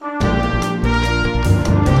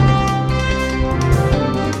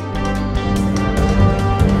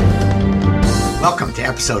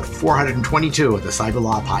episode 422 of the Cyber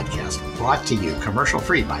Law Podcast, brought to you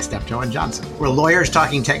commercial-free by Steptoe and Johnson. We're lawyers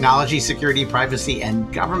talking technology, security, privacy,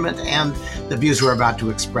 and government, and the views we're about to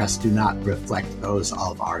express do not reflect those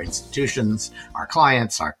of our institutions, our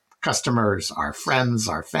clients, our customers, our friends,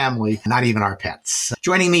 our family, not even our pets.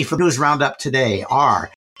 Joining me for News Roundup today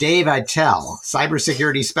are Dave Eitel,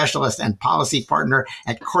 cybersecurity specialist and policy partner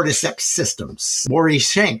at Cordyceps Systems. Maurice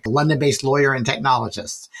Schenk, London-based lawyer and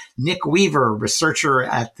technologist. Nick Weaver, researcher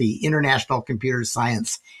at the International Computer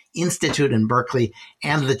Science Institute in Berkeley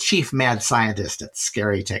and the chief mad scientist at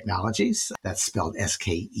Scary Technologies. That's spelled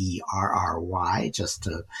S-K-E-R-R-Y, just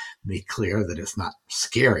to be clear that it's not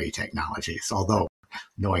Scary Technologies, although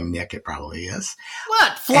knowing Nick, it probably is.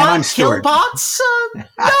 What? Flying killbots? No,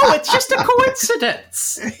 it's just a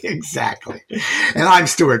coincidence. Exactly. And I'm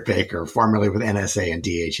Stuart Baker, formerly with NSA and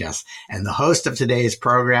DHS, and the host of today's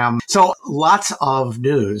program. So lots of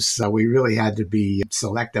news. We really had to be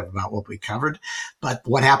selective about what we covered. But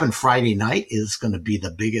what happened Friday night is going to be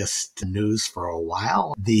the biggest news for a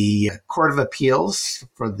while. The Court of Appeals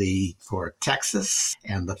for Texas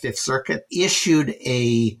and the Fifth Circuit issued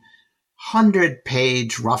a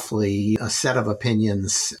 100-page, roughly, a set of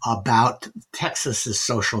opinions about Texas's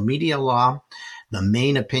social media law. The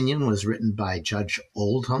main opinion was written by Judge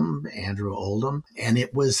Oldham, Andrew Oldham, and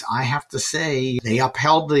it was, I have to say, they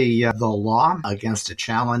upheld the law against a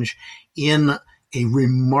challenge in a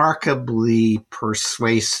remarkably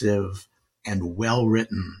persuasive and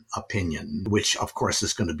well-written opinion, which of course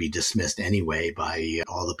is going to be dismissed anyway by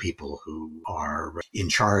all the people who are in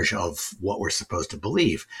charge of what we're supposed to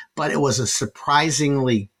believe. But it was a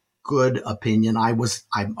surprisingly good opinion. I'm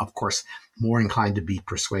of course more inclined to be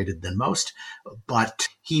persuaded than most, but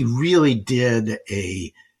he really did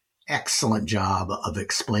a excellent job of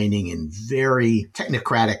explaining in very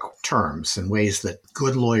technocratic terms in ways that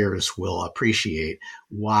good lawyers will appreciate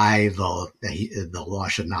why the law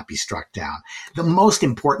should not be struck down. The most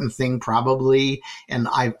important thing probably, and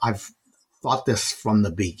I've thought this from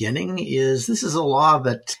the beginning, is this is a law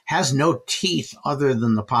that has no teeth other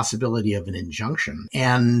than the possibility of an injunction.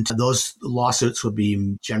 And those lawsuits would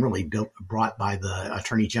be generally brought by the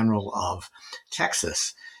Attorney General of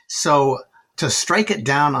Texas. So to strike it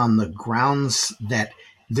down on the grounds that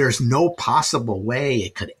there's no possible way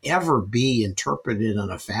it could ever be interpreted in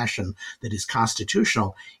a fashion that is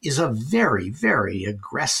constitutional is a very, very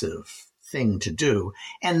aggressive thing to do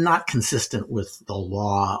and not consistent with the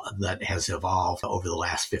law that has evolved over the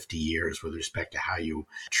last 50 years with respect to how you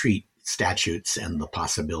treat statutes and the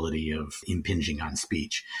possibility of impinging on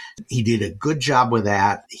speech. He did a good job with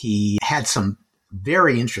that. He had some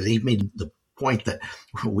very interesting, he made the point that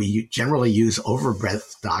we generally use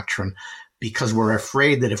overbreadth doctrine because we're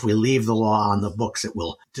afraid that if we leave the law on the books, it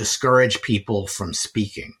will discourage people from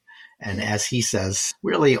speaking. And as he says,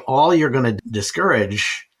 really all you're going to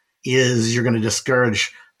discourage is you're going to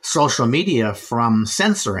discourage social media from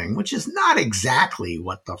censoring, which is not exactly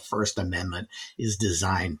what the First Amendment is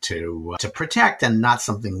designed to protect and not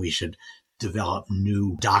something we should develop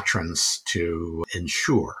new doctrines to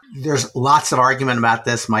ensure. There's lots of argument about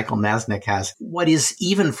this. Michael Masnick has what is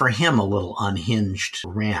even for him a little unhinged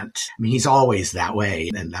rant. I mean, he's always that way,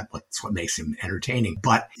 and that's what makes him entertaining.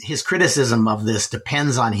 But his criticism of this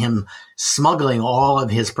depends on him smuggling all of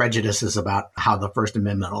his prejudices about how the First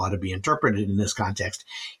Amendment ought to be interpreted in this context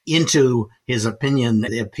into his opinion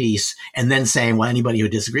piece, and then saying, well, anybody who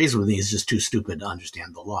disagrees with me is just too stupid to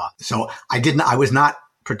understand the law. So I was not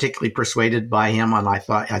particularly persuaded by him, and I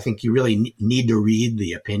think you really need to read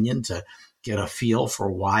the opinion to get a feel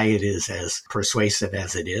for why it is as persuasive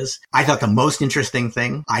as it is. I thought the most interesting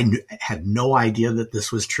thing, had no idea that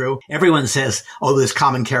this was true. Everyone says, oh, this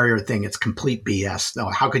common carrier thing, it's complete BS. No,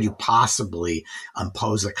 how could you possibly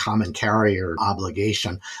impose a common carrier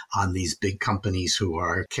obligation on these big companies who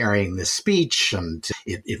are carrying this speech? And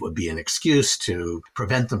it would be an excuse to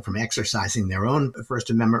prevent them from exercising their own First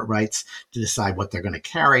Amendment rights to decide what they're going to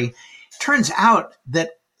carry. Turns out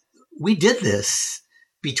that we did this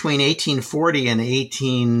between 1840 and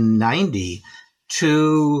 1890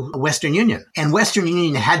 to Western Union. And Western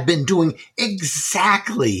Union had been doing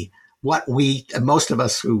exactly what most of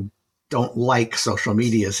us who don't like social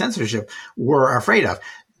media censorship were afraid of.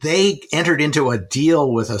 They entered into a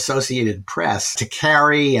deal with Associated Press to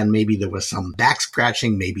carry, and maybe there was some back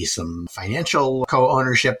scratching, maybe some financial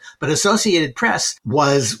co-ownership, but Associated Press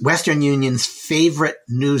was Western Union's favorite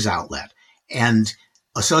news outlet. And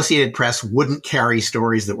Associated Press wouldn't carry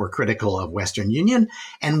stories that were critical of Western Union,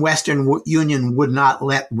 and Western Union would not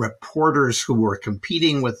let reporters who were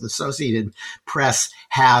competing with Associated Press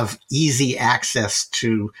have easy access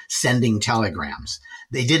to sending telegrams.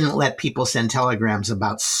 They didn't let people send telegrams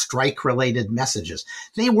about strike-related messages.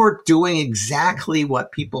 They were doing exactly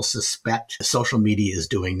what people suspect social media is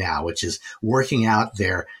doing now, which is working out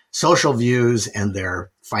their social views and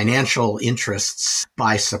their financial interests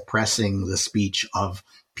by suppressing the speech of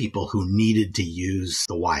people who needed to use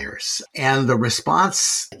the wires. And the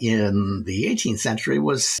response in the 18th century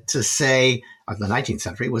was to say, or the 19th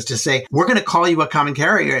century was to say, we're going to call you a common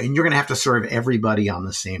carrier and you're going to have to serve everybody on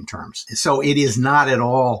the same terms. So it is not at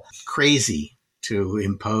all crazy to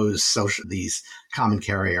impose these common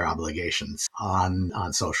carrier obligations on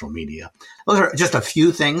social media. Those are just a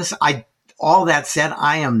few things. All that said,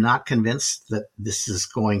 I am not convinced that this is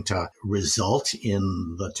going to result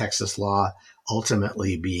in the Texas law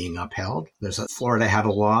ultimately being upheld. Florida had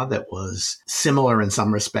a law that was similar in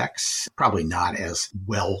some respects, probably not as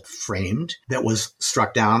well framed, that was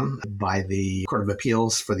struck down by the Court of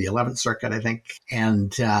Appeals for the 11th Circuit, I think.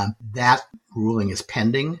 And that ruling is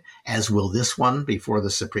pending, as will this one before the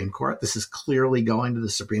Supreme Court. This is clearly going to the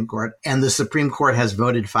Supreme Court. And the Supreme Court has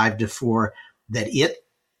voted 5-4 that it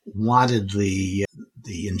wanted the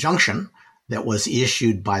injunction that was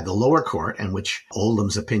issued by the lower court and which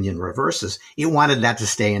Oldham's opinion reverses. It wanted that to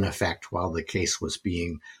stay in effect while the case was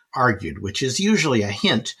being argued, which is usually a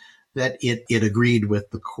hint that it agreed with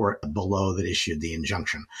the court below that issued the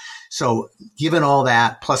injunction. So given all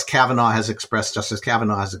that, plus Justice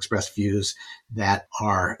Kavanaugh has expressed views that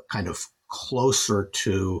are kind of closer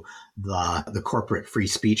to the corporate free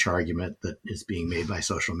speech argument that is being made by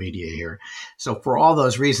social media here. So for all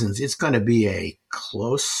those reasons, it's going to be a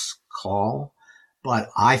close call, but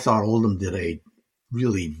I thought Oldham did a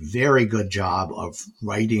really very good job of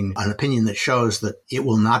writing an opinion that shows that it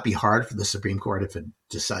will not be hard for the Supreme Court, if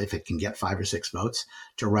it can get 5 or 6 votes,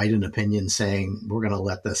 to write an opinion saying we're going to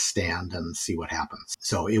let this stand and see what happens.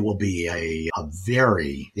 So it will be a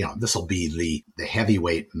very, this will be the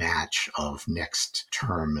heavyweight match of next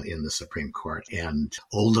term in the Supreme Court. And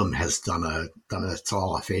Oldham has done us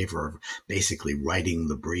all a favor of basically writing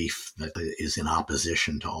the brief that is in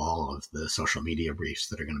opposition to all of the social media briefs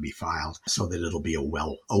that are going to be filed, so that it'll be a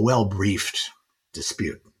well-briefed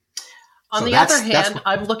dispute. On the other hand,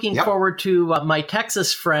 I'm looking forward to my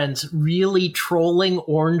Texas friends really trolling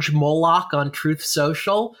Orange Moloch on Truth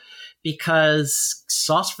Social, because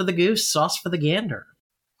sauce for the goose, sauce for the gander.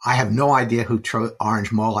 I have no idea who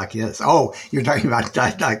Orange Moloch is. Oh, you're talking about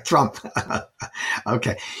Trump.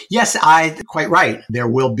 Okay. Yes, quite right. There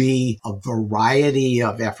will be a variety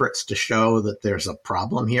of efforts to show that there's a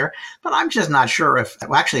problem here, but I'm just not sure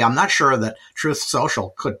I'm not sure that Truth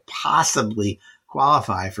Social could possibly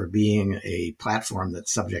qualify for being a platform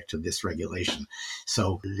that's subject to this regulation.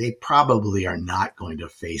 So they probably are not going to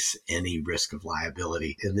face any risk of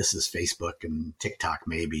liability. And this is Facebook and TikTok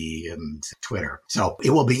maybe and Twitter. So it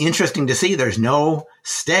will be interesting to see. There's no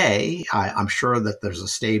stay. I'm sure that there's a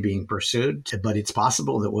stay being pursued, but it's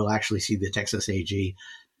possible that we'll actually see the Texas AG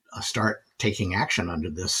start taking action under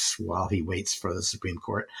this while he waits for the Supreme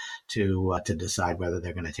Court to decide whether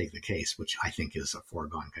they're going to take the case, which I think is a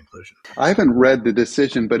foregone conclusion. I haven't read the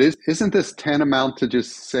decision, but isn't this tantamount to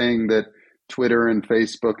just saying that Twitter and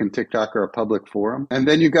Facebook and TikTok are a public forum? And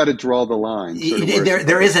then you got to draw the line.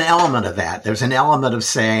 There is an element of that. There's an element of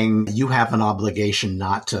saying you have an obligation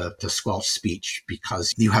not to squelch speech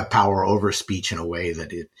because you have power over speech in a way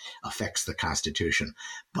that it affects the Constitution.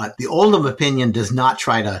 But the Oldham opinion does not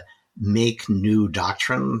try to make new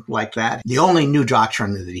doctrine like that. The only new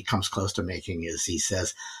doctrine that he comes close to making is he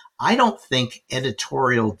says, I don't think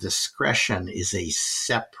editorial discretion is a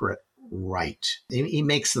separate right. He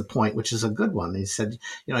makes the point, which is a good one. He said,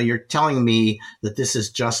 you're telling me that this is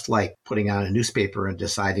just like putting out a newspaper and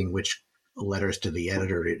deciding which letters to the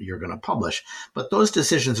editor you're going to publish. But those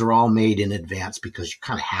decisions are all made in advance because you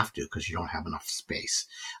kind of have to, because you don't have enough space.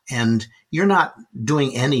 And you're not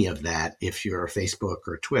doing any of that if you're Facebook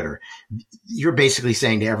or Twitter. You're basically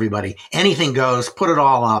saying to everybody, anything goes, put it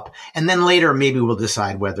all up, and then later maybe we'll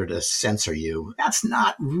decide whether to censor you. That's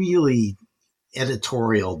not really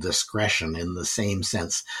editorial discretion in the same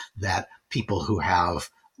sense that people who have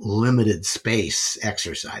limited space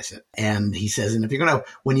exercise it. And he says, and if you're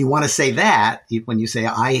when you want to say that, when you say,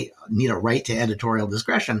 I need a right to editorial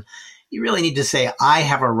discretion, you really need to say, I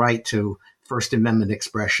have a right to First Amendment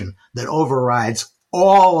expression that overrides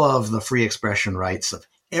all of the free expression rights of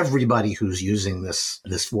everybody who's using this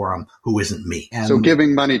forum who isn't me. And so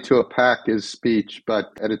giving money to a PAC is speech,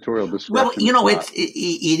 but editorial discretion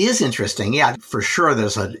it is interesting. Yeah, for sure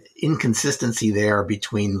there's an inconsistency there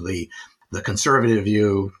between the conservative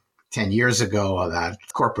view 10 years ago about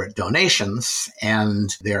corporate donations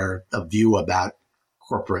and their view about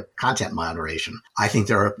corporate content moderation. I think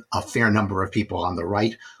there are a fair number of people on the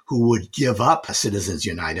right who would give up Citizens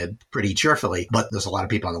United pretty cheerfully, but there's a lot of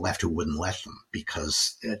people on the left who wouldn't let them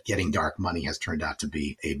because getting dark money has turned out to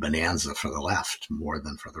be a bonanza for the left more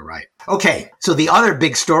than for the right. Okay, so the other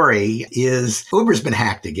big story is Uber's been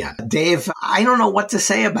hacked again. Dave, I don't know what to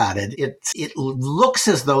say about it. It looks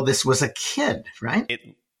as though this was a kid, right? It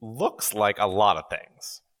looks like a lot of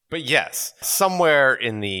things. But yes, somewhere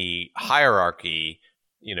in the hierarchy,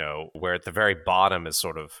 where at the very bottom is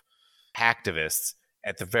sort of hacktivists,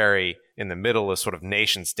 in the middle is sort of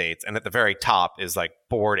nation states, and at the very top is like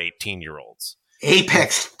bored 18-year-olds.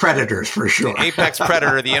 Apex predators, for sure. Apex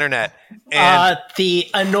predator of the internet. And the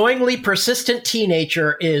annoyingly persistent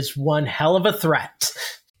teenager is one hell of a threat.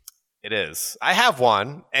 It is. I have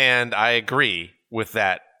one, and I agree with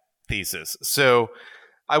that thesis. So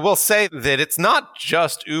I will say that it's not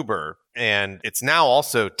just Uber, and it's now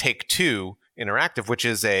also Take-Two Interactive, which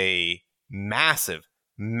is a massive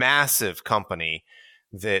company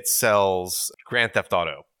that sells Grand Theft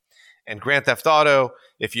Auto. And Grand Theft Auto,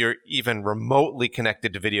 if you're even remotely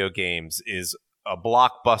connected to video games, is a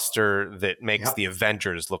blockbuster that makes the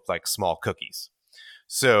Avengers look like small cookies.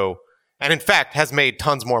 So, and in fact, has made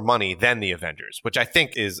tons more money than the Avengers, which I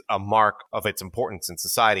think is a mark of its importance in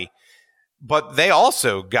society. But they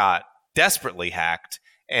also got desperately hacked,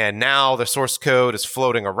 and now the source code is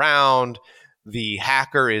floating around. The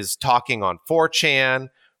hacker is talking on 4chan,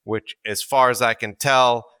 which, as far as I can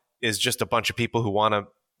tell, is just a bunch of people who want to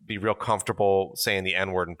be real comfortable saying the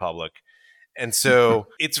N-word in public. And so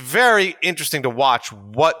it's very interesting to watch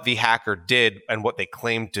what the hacker did and what they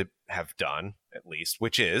claim to have done, at least,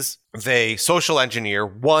 which is they social engineer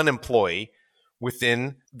one employee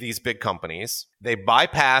within these big companies. They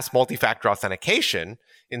bypass multi-factor authentication,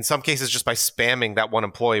 in some cases just by spamming that one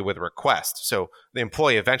employee with a request. So the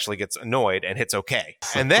employee eventually gets annoyed and hits OK.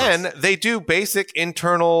 And then they do basic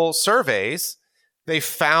internal surveys. They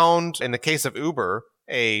found, in the case of Uber,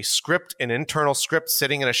 an internal script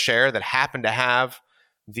sitting in a share that happened to have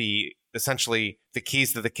essentially the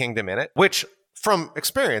keys to the kingdom in it, which from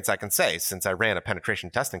experience, I can say, since I ran a penetration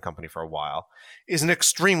testing company for a while, is an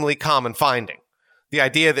extremely common finding. The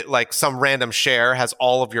idea that like some random share has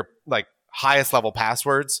all of your like highest level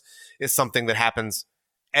passwords is something that happens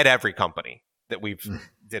at every company that we've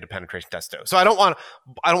did a penetration test to. So I don't want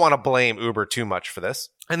to blame Uber too much for this.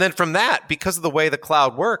 And then from that, because of the way the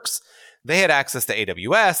cloud works, they had access to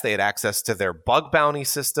AWS, they had access to their bug bounty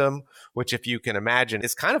system, which if you can imagine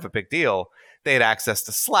is kind of a big deal. They had access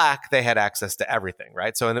to Slack, they had access to everything,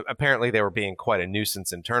 right? So apparently they were being quite a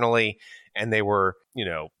nuisance internally, and they were,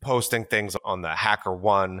 posting things on the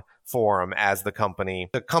HackerOne forum as the company.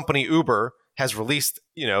 The company Uber has released,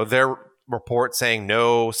 their report saying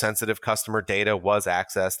no sensitive customer data was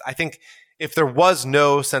accessed. I think if there was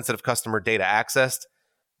no sensitive customer data accessed,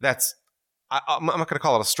 I'm not going to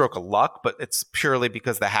call it a stroke of luck, but it's purely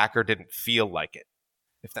because the hacker didn't feel like it,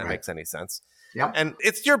 if that makes any sense. Yep. And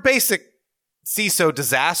it's your basic CISO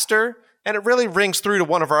disaster. And it really rings through to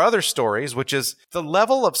one of our other stories, which is the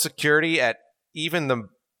level of security at even the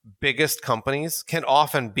biggest companies can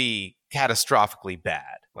often be catastrophically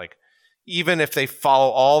bad. Like, even if they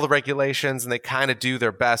follow all the regulations and they kind of do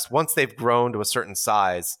their best, once they've grown to a certain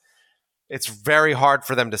size, it's very hard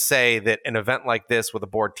for them to say that an event like this with a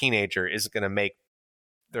bored teenager isn't going to make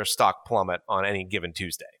their stock plummet on any given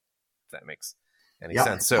Tuesday, if that makes any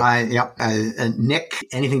sense. So, Nick,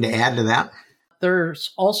 anything to add to that?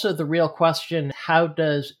 There's also the real question, how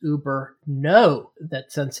does Uber know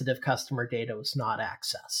that sensitive customer data was not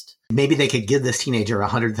accessed? Maybe they could give this teenager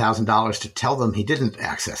 $100,000 to tell them he didn't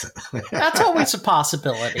access it. That's always a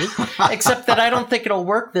possibility, except that I don't think it'll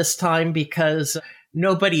work this time because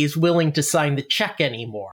nobody is willing to sign the check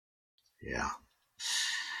anymore. Yeah.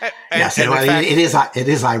 Yes, it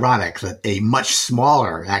is ironic that a much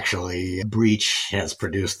smaller, actually, breach has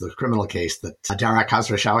produced the criminal case that Dara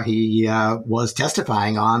Khosrowshahi was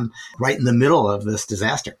testifying on right in the middle of this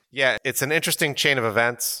disaster. Yeah, it's an interesting chain of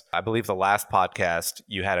events. I believe the last podcast,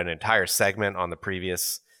 you had an entire segment on the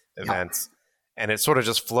previous events, and it sort of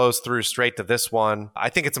just flows through straight to this one. I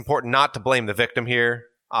think it's important not to blame the victim here,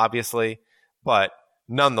 obviously, but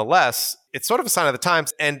nonetheless, it's sort of a sign of the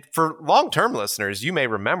times. And for long-term listeners, you may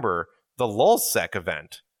remember the LulzSec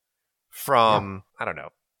event from, I don't know,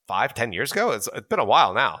 5-10 years ago. It's been a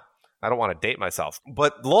while now. I don't want to date myself.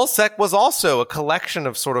 But LulzSec was also a collection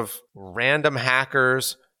of sort of random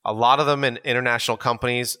hackers, a lot of them in international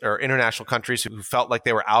companies or international countries who felt like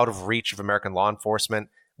they were out of reach of American law enforcement,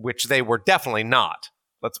 which they were definitely not.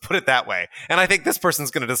 Let's put it that way. And I think this person's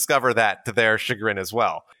going to discover that to their chagrin as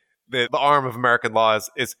well. The arm of American law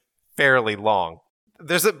is fairly long.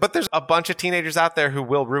 But there's a bunch of teenagers out there who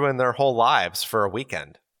will ruin their whole lives for a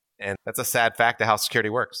weekend. And that's a sad fact of how security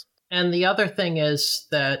works. And the other thing is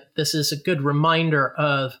that this is a good reminder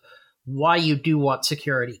of why you do want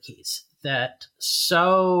security keys. That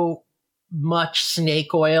so much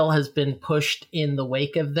snake oil has been pushed in the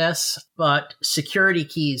wake of this, but security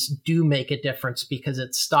keys do make a difference because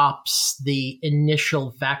it stops the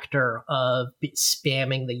initial vector of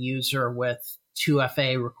spamming the user with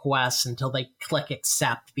 2FA requests until they click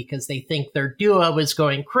accept because they think their Duo is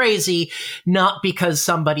going crazy, not because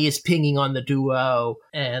somebody is pinging on the Duo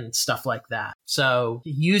and stuff like that. So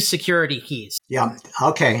use security keys. Yeah.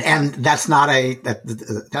 Okay. And that's not going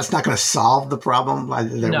to solve the problem.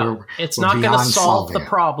 No, it's not going to solve the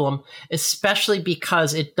problem, especially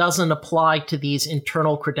because it doesn't apply to these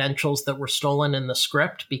internal credentials that were stolen in the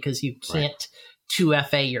script because you can't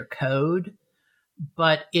 2FA your code,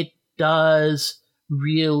 but it does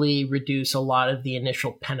really reduce a lot of the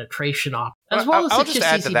initial penetration as well as I'll it's just just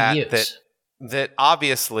add easy to that, to use. that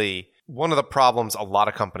obviously one of the problems a lot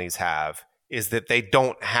of companies have is that they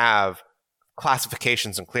don't have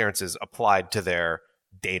classifications and clearances applied to their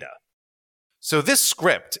data. So this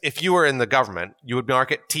script, if you were in the government, you would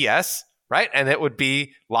mark it TS, right? And it would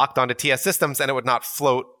be locked onto TS systems and it would not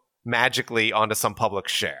float magically onto some public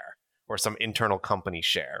share or some internal company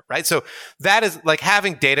share, right? So that is like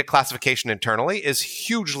having data classification internally is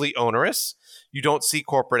hugely onerous. You don't see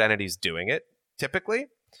corporate entities doing it typically,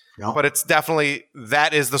 but it's definitely,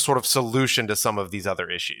 that is the sort of solution to some of these other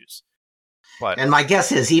issues. And my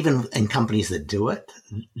guess is even in companies that do it,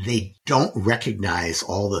 they don't recognize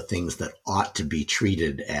all the things that ought to be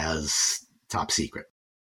treated as top secret.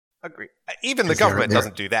 Agree. Even the government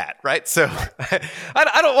doesn't do that, right? So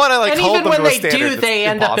I don't want to like hold them to a standard. And even when they do, they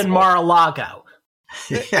end up in Mar-a-Lago.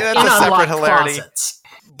 That's a separate hilarity. Closets.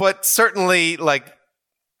 But certainly, like,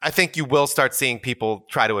 I think you will start seeing people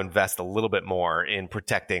try to invest a little bit more in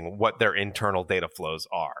protecting what their internal data flows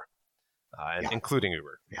are, including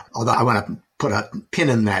Uber. Yeah. Although I want to put a pin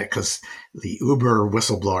in that because the Uber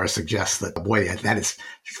whistleblower suggests that, boy, that is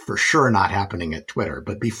for sure not happening at Twitter.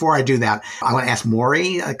 But before I do that, I want to ask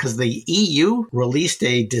Maury, because the EU released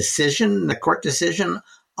a court decision,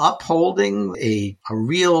 upholding a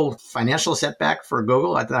real financial setback for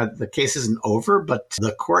Google. I thought the case isn't over, but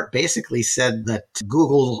the court basically said that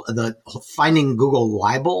finding Google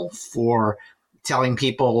liable for telling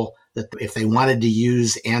people that if they wanted to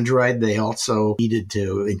use Android, they also needed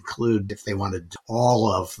to include, if they wanted all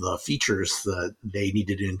of the features, they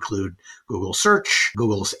needed to include Google Search,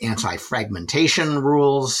 Google's anti-fragmentation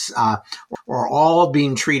rules, or all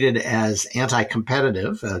being treated as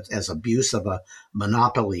anti-competitive, as abuse of a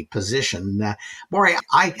monopoly position. Maury,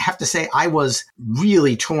 I have to say I was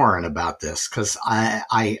really torn about this because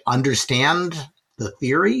I understand the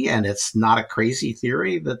theory, and it's not a crazy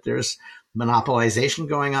theory that there's monopolization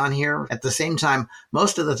going on here. At the same time,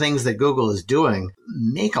 most of the things that Google is doing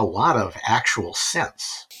make a lot of actual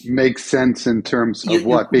sense. Makes sense in terms of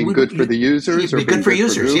what? Being good for the users? Be good for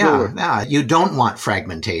users, yeah. You don't want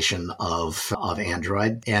fragmentation of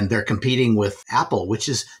Android, and they're competing with Apple, which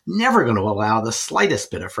is never going to allow the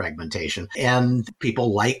slightest bit of fragmentation. And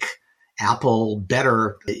people like Apple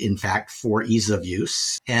better, in fact, for ease of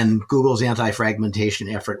use. And Google's anti-fragmentation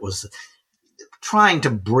effort was trying to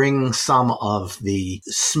bring some of the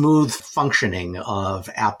smooth functioning of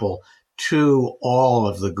Apple to all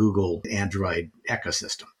of the Google Android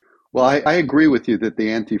ecosystem. Well, I agree with you that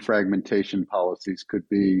the anti-fragmentation policies could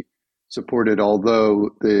be supported, although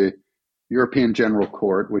the European General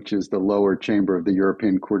Court, which is the lower chamber of the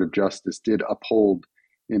European Court of Justice, did uphold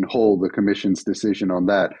in whole the Commission's decision on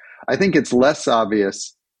that. I think it's less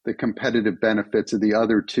obvious the competitive benefits of the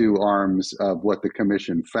other two arms of what the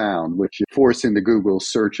Commission found, which is forcing the Google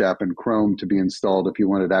search app in Chrome to be installed if you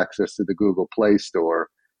wanted access to the Google Play Store,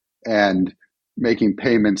 and making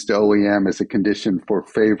payments to OEM as a condition for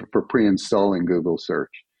pre-installing Google search.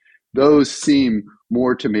 Those seem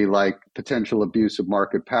more to me like potential abuse of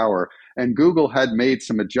market power. And Google had made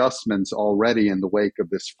some adjustments already in the wake of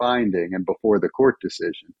this finding and before the court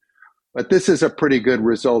decision. But this is a pretty good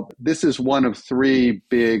result. This is one of three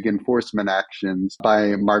big enforcement actions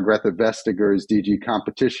by Margrethe Vestager's DG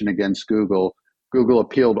Competition against Google. Google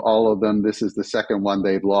appealed all of them. This is the second one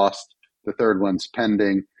they've lost. The third one's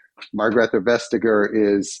pending. Margrethe Vestager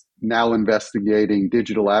is now investigating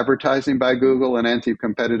digital advertising by Google and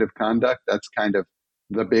anti-competitive conduct. That's kind of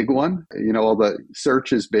the big one. All the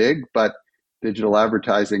search is big, but digital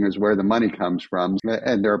advertising is where the money comes from.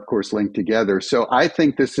 And they're, of course, linked together. So I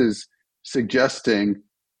think this is suggesting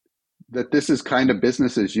that this is kind of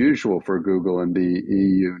business as usual for Google and the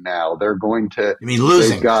EU now. They're going to... You mean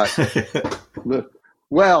losing?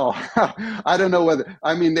 Well, I don't know whether...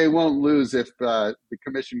 they won't lose if the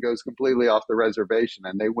commission goes completely off the reservation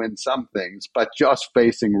and they win some things, but just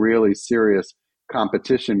facing really serious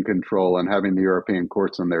competition control and having the European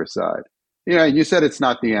courts on their side. You said it's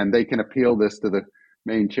not the end. They can appeal this to the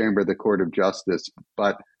main chamber of the Court of Justice,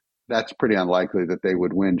 but that's pretty unlikely that they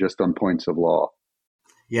would win just on points of law.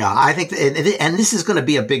 Yeah, I think, and this is going to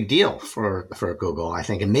be a big deal for Google, I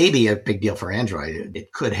think, and maybe a big deal for Android.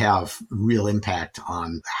 It could have real impact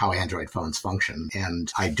on how Android phones function. And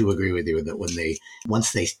I do agree with you that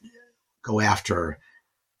once they go after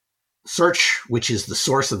search, which is the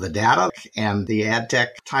source of the data, and the ad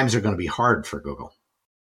tech, times are going to be hard for Google.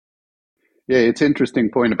 Yeah, it's an interesting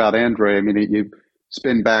point about Android. You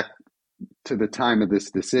spin back to the time of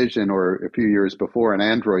this decision or a few years before, and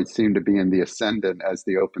Android seemed to be in the ascendant as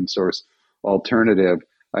the open source alternative.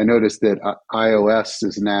 I noticed that iOS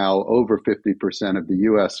is now over 50% of the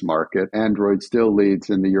US market. Android still leads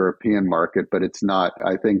in the European market, but it's not.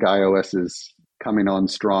 I think iOS is coming on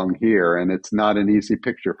strong here, and it's not an easy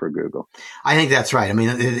picture for Google. I think that's right.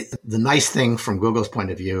 The nice thing from Google's point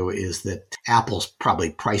of view is that Apple's probably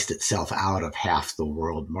priced itself out of half the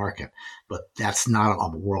world market, but that's not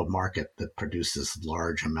a world market that produces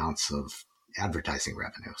large amounts of advertising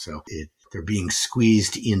revenue. So they're being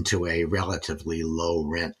squeezed into a relatively low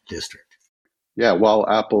rent district. Yeah, while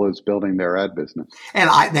Apple is building their ad business.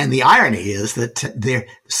 And the irony is that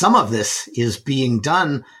some of this is being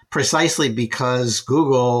done precisely because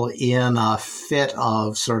Google, in a fit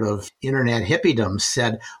of sort of internet hippiedom,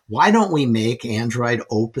 said, why don't we make Android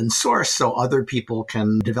open source so other people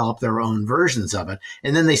can develop their own versions of it?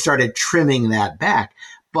 And then they started trimming that back.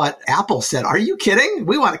 But Apple said, are you kidding?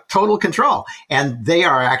 We want total control. And they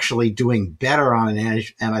are actually doing better on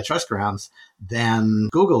antitrust grounds than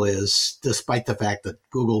Google is, despite the fact that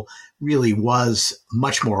Google really was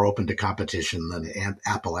much more open to competition than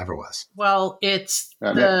Apple ever was. Well, it's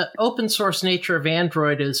the open source nature of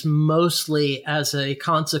Android is mostly as a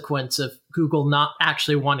consequence of Google not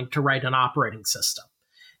actually wanting to write an operating system.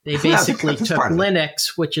 They basically took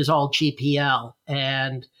Linux, which is all GPL,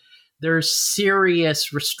 and there's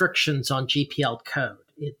serious restrictions on GPL code.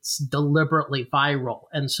 It's deliberately viral.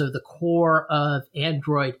 And so the core of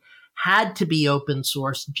Android had to be open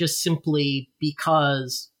source just simply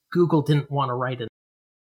because Google didn't want to write it.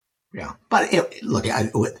 Yeah. But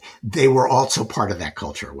they were also part of that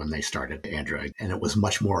culture when they started Android. And it was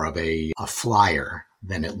much more of a flyer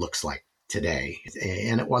than it looks like today.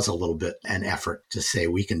 And it was a little bit an effort to say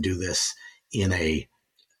we can do this in a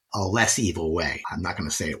less evil way. I'm not going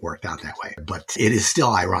to say it worked out that way, but it is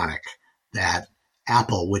still ironic that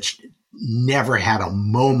Apple, which never had a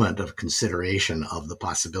moment of consideration of the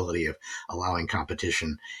possibility of allowing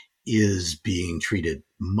competition, is being treated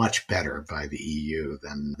much better by the EU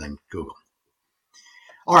than Google.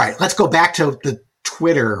 All right, let's go back to the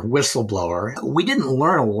Twitter whistleblower. We didn't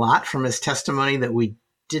learn a lot from his testimony that we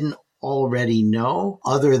didn't already know,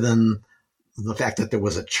 other than the fact that it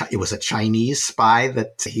was a Chinese spy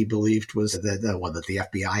that he believed was that the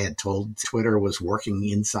FBI had told Twitter was working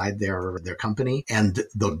inside their company, and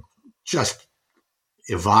the just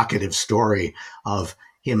evocative story of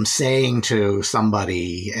him saying to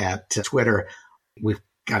somebody at Twitter, we've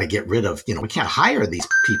got to get rid of, we can't hire these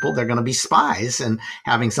people. They're going to be spies. And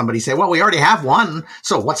having somebody say, well, we already have one.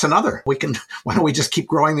 So what's another? Why don't we just keep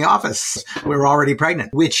growing the office? We're already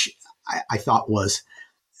pregnant, which I thought was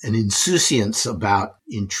an insouciance about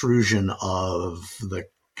intrusion of the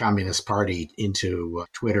Communist Party into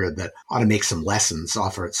Twitter that ought to make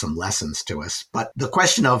offer some lessons to us. But the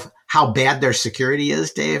question of how bad their security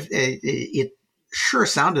is, Dave, it sure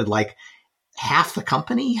sounded like half the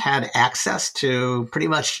company had access to pretty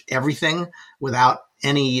much everything without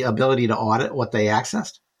any ability to audit what they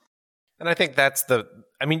accessed. And I think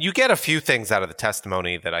you get a few things out of the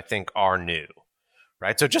testimony that I think are new,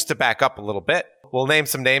 right? So just to back up a little bit, we'll name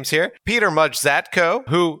some names here. Peter Mudge-Zatko,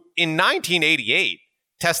 who in 1988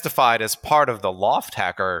 testified as part of the Loft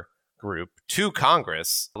Hacker group to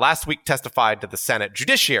Congress, last week testified to the Senate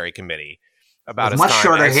Judiciary Committee about his much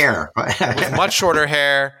shorter hair. With much shorter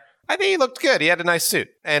hair. I think he looked good. He had a nice suit.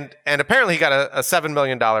 And apparently he got a $7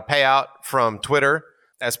 million payout from Twitter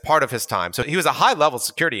as part of his time. So he was a high-level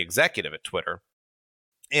security executive at Twitter.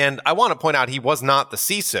 And I want to point out he was not the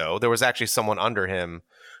CISO. There was actually someone under him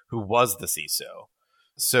who was the CISO.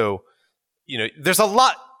 So, there's a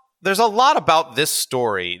lot about this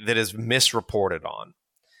story that is misreported on.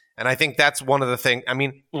 And I think that's one of the things. I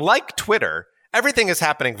mean, like Twitter, everything is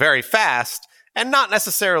happening very fast and not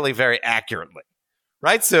necessarily very accurately.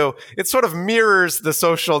 Right? So it sort of mirrors the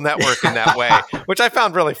social network in that way, which I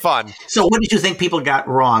found really fun. So what did you think people got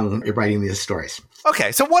wrong in writing these stories?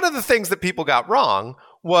 Okay, so one of the things that people got wrong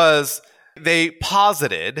was they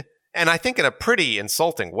posited, and I think in a pretty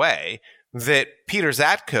insulting way, that Peter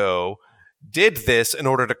Zatko did this in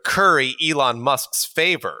order to curry Elon Musk's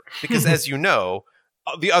favor. Because as you know,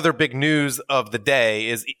 the other big news of the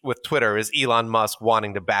day with Twitter is Elon Musk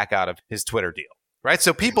wanting to back out of his Twitter deal. Right.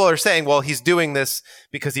 So people are saying, well, he's doing this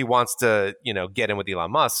because he wants to, get in with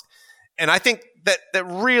Elon Musk. And I think that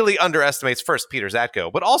really underestimates first Peter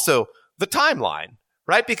Zatko, but also the timeline,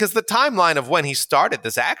 right? Because the timeline of when he started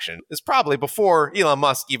this action is probably before Elon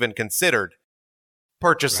Musk even considered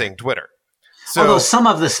purchasing Twitter. So, although some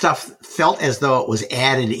of the stuff felt as though it was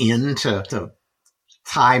added in to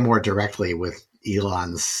tie more directly with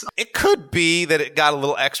Elon's. It could be that it got a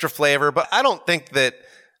little extra flavor, but I don't think that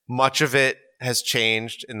much of it has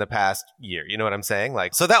changed in the past year. You know what I'm saying?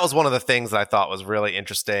 So that was one of the things that I thought was really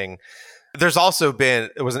interesting. There's also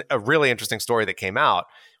it was a really interesting story that came out,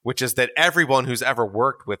 which is that everyone who's ever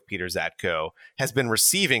worked with Peter Zatko has been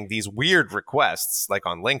receiving these weird requests, like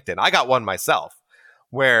on LinkedIn. I got one myself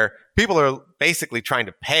where people are basically trying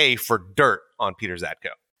to pay for dirt on Peter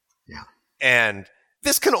Zatko. Yeah. And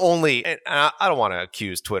this can only, and I don't want to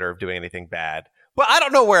accuse Twitter of doing anything bad, but I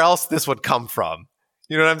don't know where else this would come from.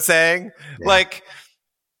 You know what I'm saying? Yeah.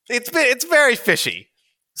 It's very fishy.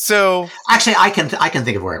 So actually, I can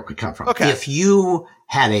think of where it could come from. Okay. If you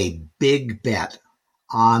had a big bet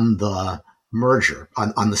on the merger,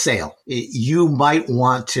 on the sale, you might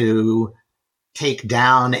want to take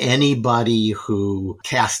down anybody who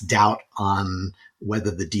cast doubt on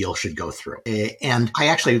whether the deal should go through. And I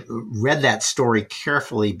actually read that story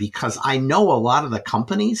carefully because I know a lot of the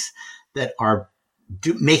companies that are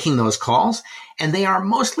making those calls, and they are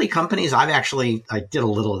mostly companies. I did a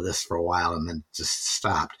little of this for a while and then just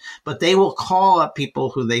stopped, but they will call up people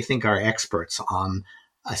who they think are experts on,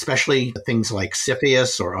 especially things like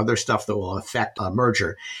CFIUS or other stuff that will affect a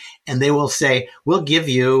merger. And they will say, we'll give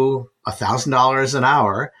you $1,000 an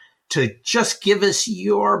hour to just give us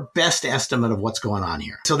your best estimate of what's going on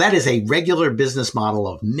here. So that is a regular business model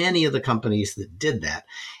of many of the companies that did that.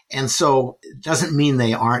 And so it doesn't mean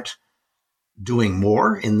they aren't doing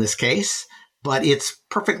more in this case, but it's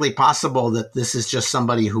perfectly possible that this is just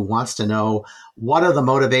somebody who wants to know, what are the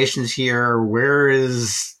motivations here? Where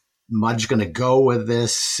is Mudge going to go with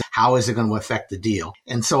this? How is it going to affect the deal?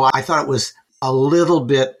 And so I thought it was a little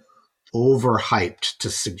bit overhyped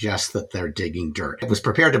to suggest that they're digging dirt. I was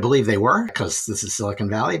prepared to believe they were because this is Silicon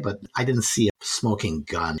Valley, but I didn't see a smoking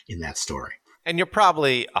gun in that story. And you're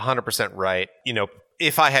probably 100% right.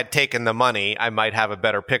 If I had taken the money, I might have a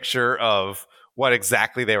better picture of what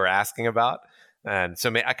exactly they were asking about. And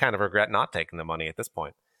so I kind of regret not taking the money at this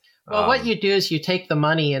point. Well, what you do is you take the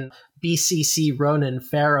money and BCC Ronan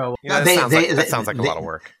Farrow. That sounds like a lot of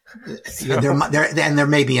work. And there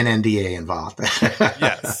may be an NDA involved.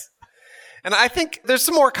 Yes. And I think there's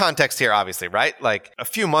some more context here, obviously, right? Like a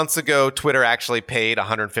few months ago, Twitter actually paid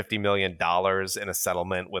 $150 million in a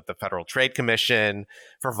settlement with the Federal Trade Commission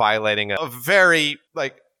for violating a very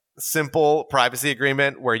simple privacy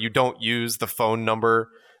agreement where you don't use the phone number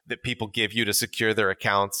that people give you to secure their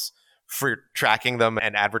accounts for tracking them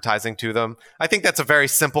and advertising to them. I think that's a very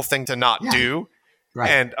simple thing to not do. Right.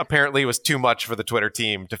 And apparently it was too much for the Twitter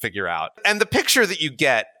team to figure out. And the picture that you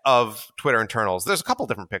get of Twitter internals, there's a couple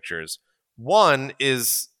different pictures. One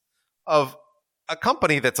is of a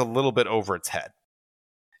company that's a little bit over its head.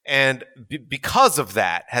 And because of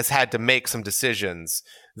that, has had to make some decisions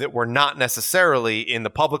that were not necessarily in the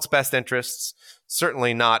public's best interests,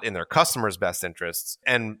 certainly not in their customers' best interests.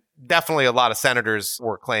 And definitely a lot of senators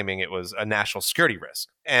were claiming it was a national security risk.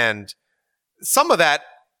 And some of that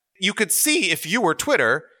you could see if you were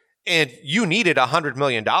Twitter and you needed $100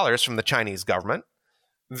 million from the Chinese government,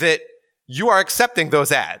 that you are accepting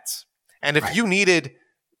those ads. And if you needed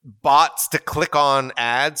bots to click on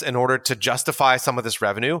ads in order to justify some of this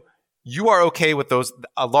revenue, you are okay with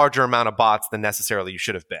a larger amount of bots than necessarily you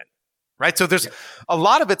should have been, right? So there's a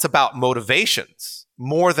lot of it's about motivations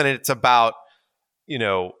more than it's about,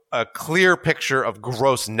 a clear picture of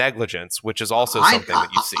gross negligence, which is also something that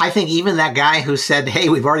you see. I think even that guy who said, hey,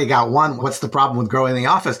 we've already got one, what's the problem with growing the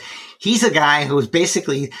office? He's a guy who's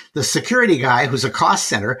basically the security guy who's a cost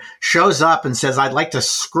center, shows up and says, I'd like to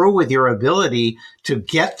screw with your ability to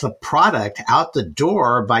get the product out the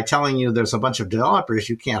door by telling you there's a bunch of developers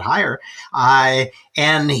you can't hire.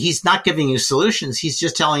 And he's not giving you solutions. He's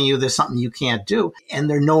just telling you there's something you can't do. And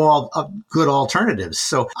there are no good alternatives.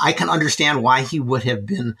 So I can understand why he would have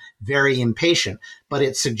been very impatient. But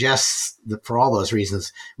it suggests that for all those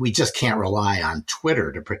reasons, we just can't rely on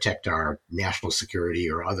Twitter to protect our national security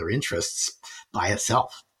or other interests by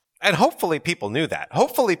itself. And hopefully people knew that.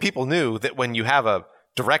 Hopefully people knew that when you have a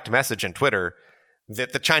direct message in Twitter,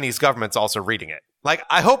 that the Chinese government's also reading it. Like,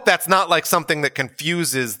 I hope that's not like something that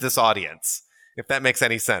confuses this audience, if that makes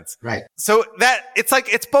any sense. Right. So that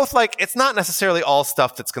it's both like, it's not necessarily all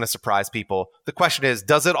stuff that's going to surprise people. The question is,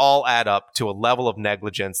 does it all add up to a level of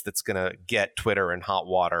negligence that's going to get Twitter in hot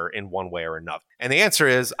water in one way or another? And the answer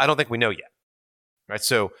is, I don't think we know yet. Right.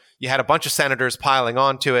 So you had a bunch of senators piling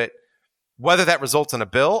onto it. Whether that results in a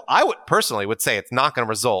bill, I would personally say it's not going to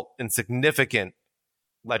result in significant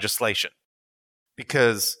legislation,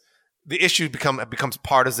 because the issue becomes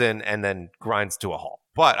partisan and then grinds to a halt.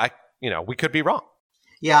 But we could be wrong.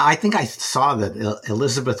 Yeah, I think I saw that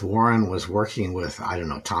Elizabeth Warren was working with,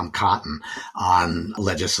 Tom Cotton on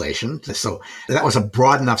legislation. So that was a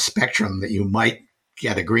broad enough spectrum that you might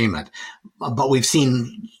get agreement. But we've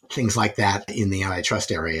seen things like that in the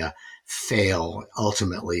antitrust area fail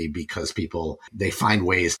ultimately because they find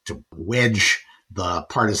ways to wedge the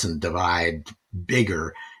partisan divide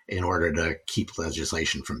bigger in order to keep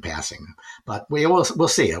legislation from passing. But we'll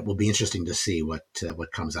see. It will be interesting to see what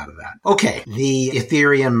comes out of that. Okay, the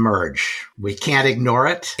Ethereum merge. We can't ignore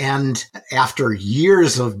it. And after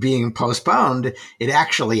years of being postponed, it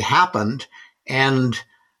actually happened. And,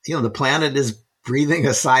 the planet is breathing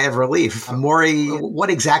a sigh of relief. Maury, what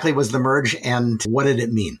exactly was the merge and what did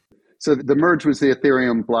it mean? So the merge was the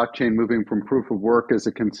Ethereum blockchain moving from proof of work as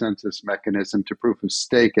a consensus mechanism to proof of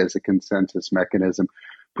stake as a consensus mechanism.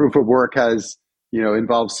 Proof of work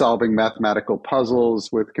involves solving mathematical puzzles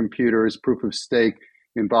with computers. Proof of stake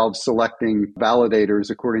involves selecting validators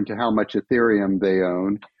according to how much Ethereum they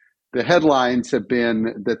own. The headlines have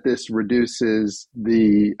been that this reduces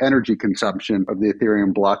the energy consumption of the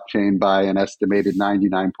Ethereum blockchain by an estimated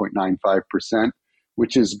 99.95%,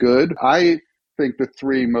 which is good. I think the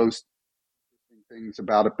three most things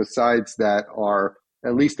about it besides that are,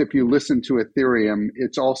 at least if you listen to Ethereum,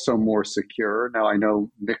 it's also more secure. Now, I know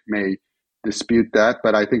Nick may dispute that,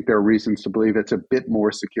 but I think there are reasons to believe it's a bit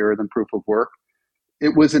more secure than proof of work.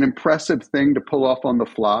 It was an impressive thing to pull off on the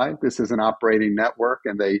fly. This is an operating network,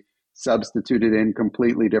 and they substituted in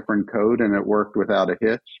completely different code, and it worked without a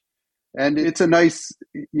hitch. And it's a nice,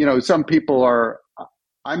 some people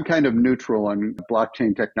I'm kind of neutral on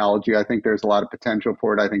blockchain technology. I think there's a lot of potential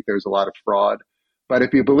for it. I think there's a lot of fraud. But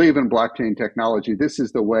if you believe in blockchain technology, this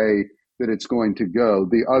is the way that it's going to go.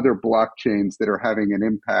 The other blockchains that are having an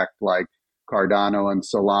impact, like Cardano and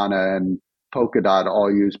Solana and Polkadot, all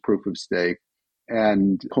use proof of stake,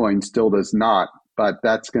 and Coin still does not. But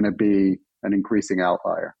that's going to be an increasing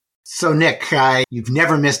outlier. So, Nick, you've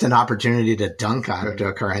never missed an opportunity to dunk on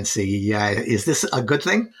cryptocurrency. Is this a good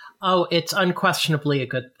thing? Oh, it's unquestionably a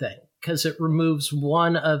good thing, because it removes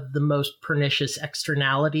one of the most pernicious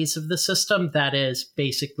externalities of the system, that is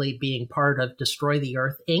basically being part of Destroy the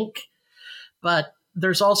Earth, Inc. But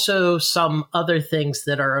there's also some other things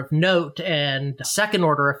that are of note and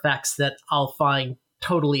second-order effects that I'll find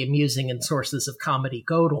totally amusing in sources of comedy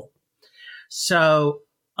godel. So,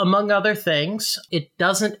 among other things, it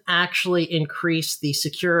doesn't actually increase the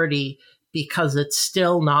security because it's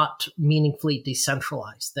still not meaningfully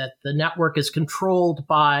decentralized, that the network is controlled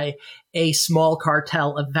by a small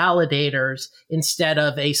cartel of validators instead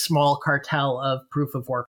of a small cartel of proof of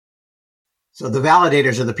work. So the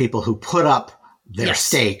validators are the people who put up their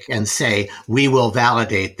stake and say, we will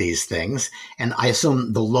validate these things. And I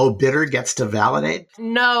assume the low bidder gets to validate?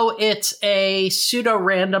 No, it's a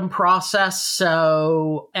pseudo-random process.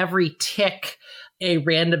 So every tick, a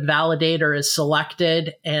random validator is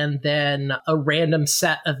selected, and then a random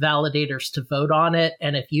set of validators to vote on it.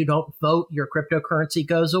 And if you don't vote, your cryptocurrency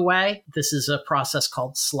goes away. This is a process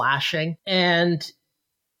called slashing. And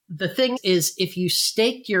the thing is, if you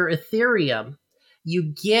stake your Ethereum, you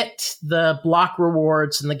get the block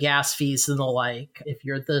rewards and the gas fees and the like if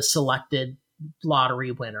you're the selected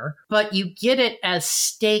lottery winner, but you get it as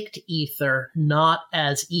staked Ether, not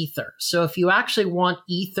as Ether. So if you actually want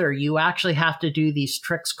Ether, you actually have to do these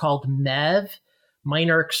tricks called MEV,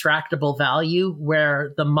 miner extractable value,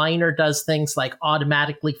 where the miner does things like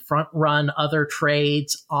automatically front run other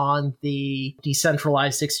trades on the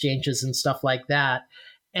decentralized exchanges and stuff like that.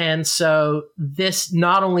 And so this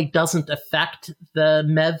not only doesn't affect the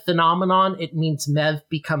MEV phenomenon, it means MEV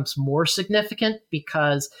becomes more significant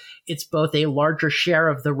because it's both a larger share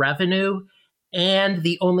of the revenue and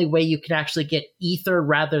the only way you can actually get Ether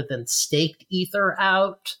rather than staked Ether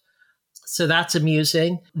out. So that's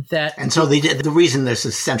amusing. And so the reason this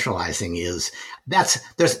is centralizing is that's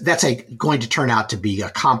going to turn out to be a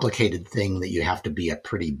complicated thing that you have to be a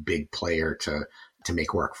pretty big player to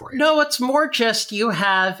make work for you. No, it's more just you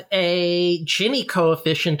have a Gini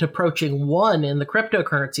coefficient approaching 1 in the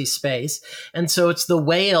cryptocurrency space. And so it's the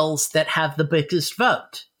whales that have the biggest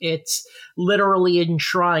vote. It's literally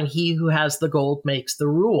enshrined he who has the gold makes the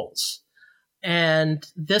rules. And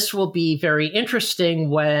this will be very interesting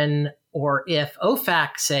when or if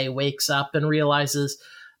OFAC, say, wakes up and realizes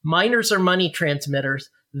miners are money transmitters,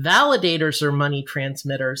 validators are money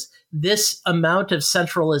transmitters. This amount of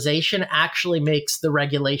centralization actually makes the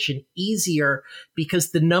regulation easier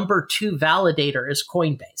because the number 2 validator is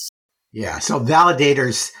Coinbase. Yeah, so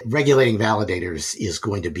regulating validators is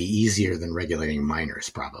going to be easier than regulating miners,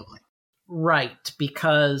 probably. Right,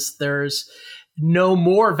 because there's no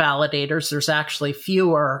more validators, there's actually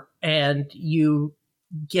fewer, and you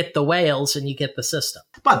get the whales and you get the system.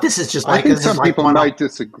 But this is just like, I think some people might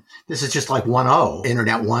disagree. This is just like 1.0,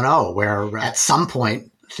 Internet 1.0, where at some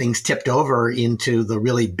point things tipped over into the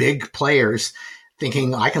really big players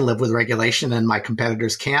thinking I can live with regulation and my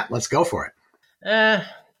competitors can't. Let's go for it.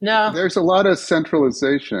 No. There's a lot of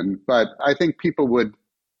centralization, but I think people would,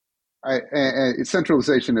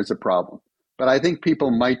 centralization is a problem. But I think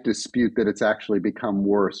people might dispute that it's actually become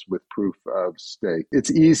worse with proof of stake.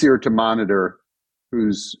 It's easier to monitor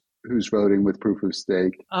who's voting with proof of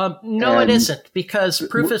stake. No, it isn't, because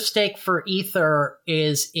proof of stake for Ether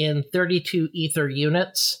is in 32 Ether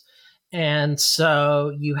units. And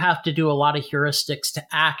so you have to do a lot of heuristics to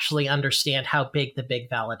actually understand how big the big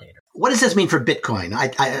validator. What does this mean for Bitcoin?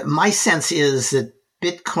 My sense is that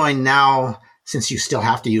Bitcoin now, since you still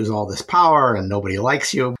have to use all this power and nobody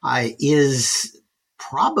likes you, is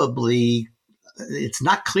probably, it's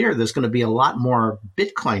not clear there's going to be a lot more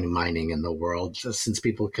Bitcoin mining in the world, just since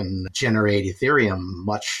people can generate Ethereum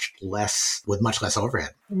with much less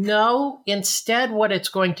overhead. No, instead what it's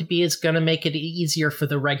going to be is going to make it easier for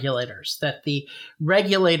the regulators, that the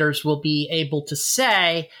regulators will be able to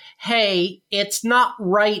say, hey, it's not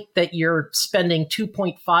right that you're spending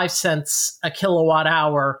 2.5 cents a kilowatt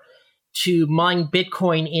hour to mine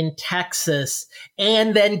Bitcoin in Texas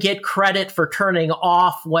and then get credit for turning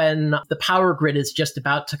off when the power grid is just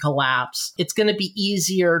about to collapse. It's going to be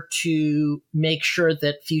easier to make sure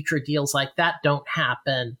that future deals like that don't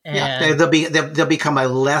happen. And they'll become a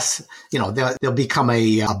less, they'll become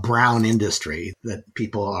a brown industry that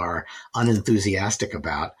people are unenthusiastic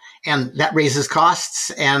about. And that raises costs.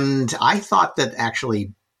 And I thought that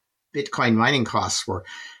actually Bitcoin mining costs were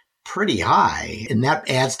pretty high, and that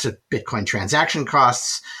adds to Bitcoin transaction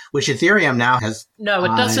costs, which Ethereum now has. No, it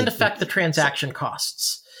doesn't affect the transaction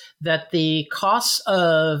costs. That the costs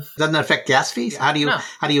of doesn't affect gas fees. How do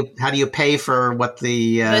you pay for what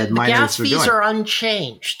the miners are doing? The gas fees are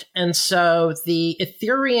unchanged, and so the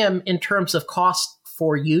Ethereum in terms of cost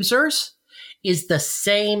for users is the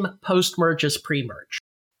same post-merge as pre-merge.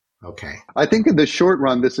 Okay. I think in the short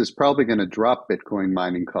run, this is probably going to drop Bitcoin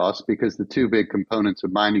mining costs because the two big components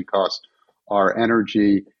of mining costs are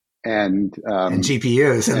energy and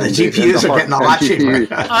GPUs. And the GPUs are getting a lot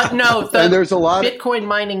cheaper. No, there's a lot. Bitcoin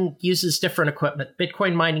mining uses different equipment.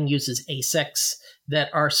 Bitcoin mining uses ASICs that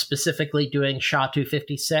are specifically doing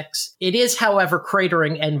SHA-256. It is, however,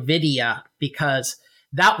 cratering NVIDIA because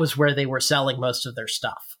that was where they were selling most of their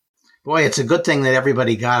stuff. Boy, it's a good thing that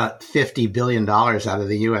everybody got $50 billion out of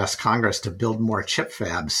the U.S. Congress to build more chip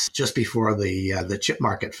fabs just before the chip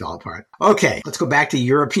market fell apart. Okay, let's go back to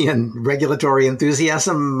European regulatory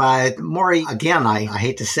enthusiasm. Maury, again, I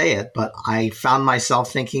hate to say it, but I found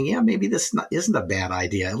myself thinking, maybe this isn't a bad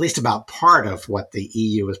idea, at least about part of what the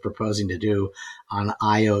EU is proposing to do on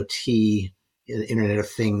IoT, Internet of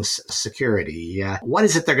Things security. What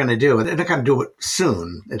is it they're going to do? They're not going to do it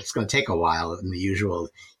soon. It's going to take a while in the usual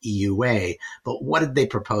EU way. But what did they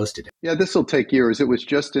propose to do? Yeah, this will take years. It was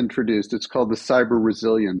just introduced. It's called the Cyber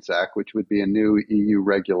Resilience Act, which would be a new EU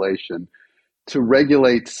regulation to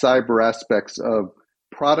regulate cyber aspects of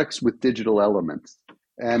products with digital elements.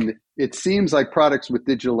 And it seems like products with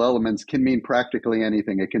digital elements can mean practically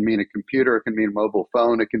anything. It can mean a computer, it can mean a mobile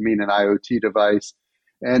phone, it can mean an IoT device.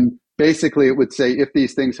 And basically, it would say if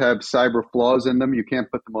these things have cyber flaws in them, you can't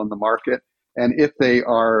put them on the market. And if they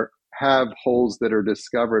have holes that are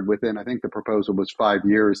discovered within, I think the proposal was 5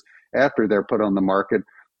 years after they're put on the market,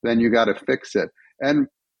 then you got to fix it. And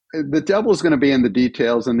the devil's going to be in the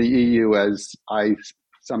details, in the EU, as I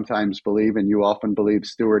sometimes believe, and you often believe,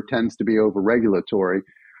 Stuart, tends to be over-regulatory.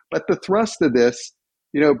 But the thrust of this,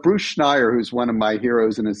 Bruce Schneier, who's one of my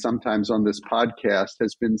heroes and is sometimes on this podcast,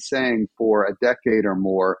 has been saying for a decade or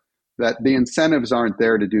more that the incentives aren't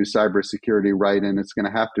there to do cybersecurity right, and it's going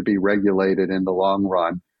to have to be regulated in the long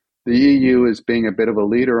run. The EU is being a bit of a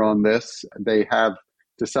leader on this. They have,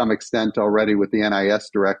 to some extent, already with the NIS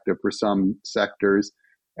directive for some sectors.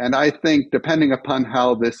 And I think, depending upon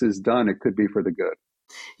how this is done, it could be for the good.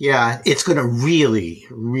 Yeah, it's going to really,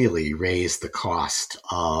 really raise the cost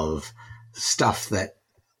of stuff that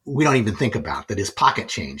we don't even think about, that is pocket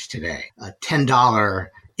change today. $10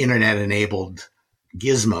 internet-enabled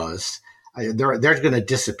gizmos, they're going to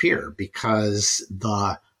disappear because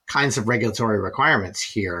the kinds of regulatory requirements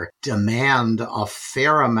here demand a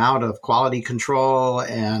fair amount of quality control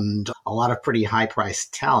and a lot of pretty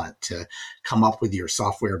high-priced talent to come up with your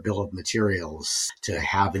software bill of materials, to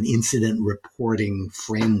have an incident reporting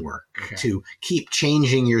framework, to keep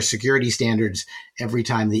changing your security standards every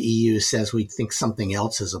time the EU says we think something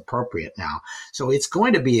else is appropriate now. So it's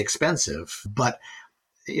going to be expensive, but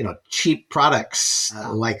cheap products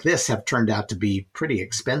like this have turned out to be pretty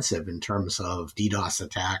expensive in terms of DDoS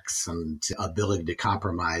attacks and ability to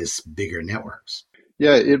compromise bigger networks.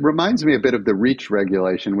 Yeah, it reminds me a bit of the REACH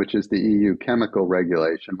regulation, which is the EU chemical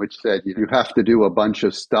regulation, which said you have to do a bunch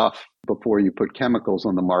of stuff before you put chemicals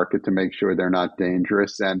on the market to make sure they're not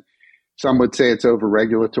dangerous. And some would say it's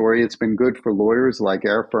over-regulatory. It's been good for lawyers like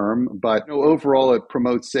our firm, but overall it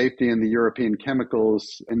promotes safety, and the European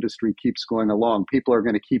chemicals industry keeps going along. People are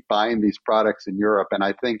going to keep buying these products in Europe, and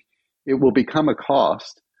I think it will become a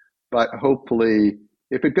cost, but hopefully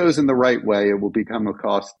if it goes in the right way, it will become a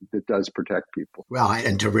cost that does protect people. Well,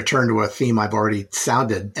 and to return to a theme I've already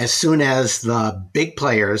sounded, as soon as the big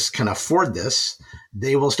players can afford this,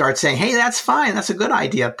 they will start saying, hey, that's fine. That's a good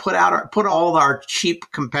idea. Put all our cheap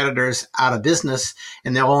competitors out of business,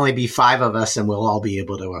 and there'll only be 5 of us, and we'll all be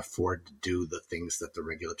able to afford to do the things that the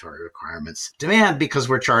regulatory requirements demand because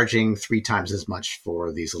we're charging 3 times as much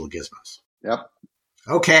for these little gizmos. Yep.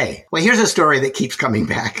 Okay. Well, here's a story that keeps coming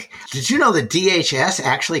back. Did you know that DHS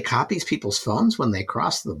actually copies people's phones when they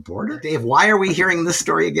cross the border? Dave, why are we hearing this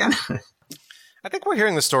story again? I think we're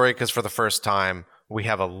hearing the story because for the first time, we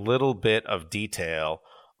have a little bit of detail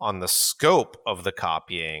on the scope of the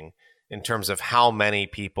copying in terms of how many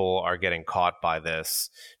people are getting caught by this.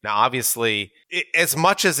 Now, obviously, as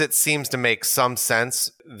much as it seems to make some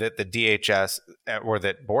sense that the DHS or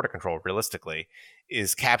that Border Control realistically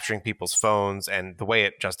is capturing people's phones, and the way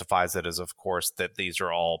it justifies it is, of course, that these are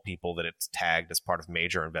all people that it's tagged as part of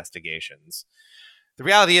major investigations. The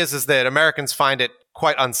reality is that Americans find it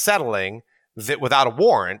quite unsettling that without a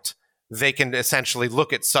warrant, they can essentially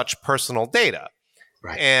look at such personal data.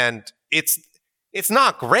 Right. And it's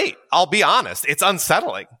not great. I'll be honest. It's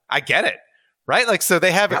unsettling. I get it. Right? Like, so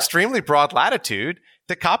they have extremely broad latitude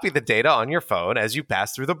to copy the data on your phone as you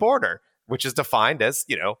pass through the border, which is defined as,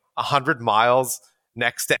 100 miles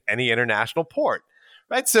next to any international port.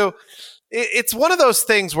 Right? So it's one of those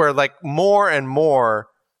things where, like, more and more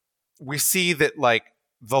we see that, like,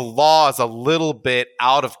 the law is a little bit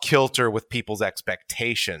out of kilter with people's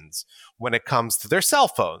expectations when it comes to their cell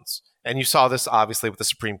phones. And you saw this obviously with the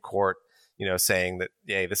Supreme Court, saying that,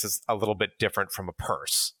 hey, this is a little bit different from a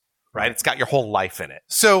purse, right? It's got your whole life in it.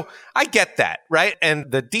 So I get that, right?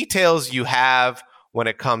 And the details you have when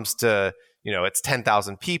it comes to, it's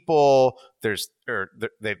 10,000 people, that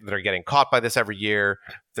are getting caught by this every year.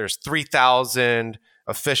 There's 3,000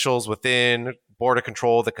 officials within Border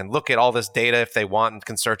Control that can look at all this data if they want and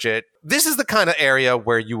can search it. This is the kind of area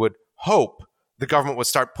where you would hope the government would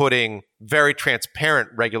start putting very transparent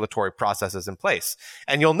regulatory processes in place.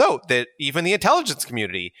 And you'll note that even the intelligence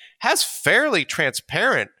community has fairly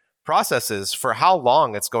transparent processes for how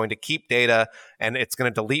long it's going to keep data, and it's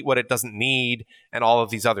going to delete what it doesn't need and all of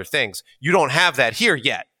these other things. You don't have that here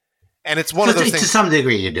yet. And it's one of those things. To some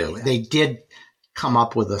degree you do. They did come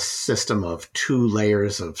up with a system of 2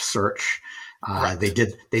 layers of search. They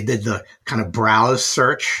did the kind of browse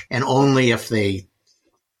search, and only if they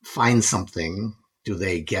find something do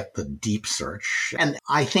they get the deep search. And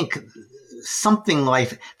I think something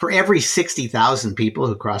like for every 60,000 people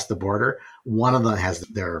who cross the border, one of them has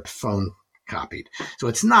their phone copied. So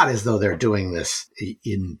it's not as though they're doing this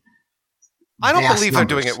in I don't believe numbers. They're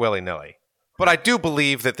doing it willy-nilly. But I do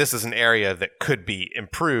believe that this is an area that could be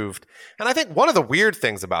improved. And I think one of the weird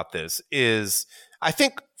things about this is I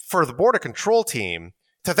think for the Border Control team,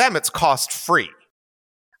 to them, it's cost free.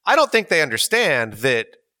 I don't think they understand that,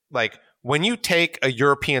 like, when you take a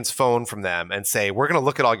European's phone from them and say, we're going to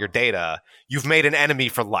look at all your data, you've made an enemy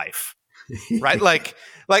for life, right? like,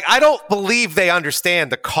 I don't believe they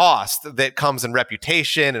understand the cost that comes in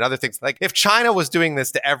reputation and other things. Like, if China was doing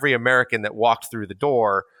this to every American that walked through the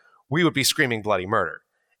door, we would be screaming bloody murder.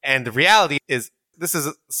 And the reality is, there's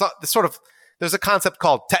a concept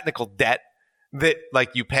called technical debt that,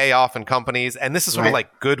 like, you pay off in companies. And this is sort of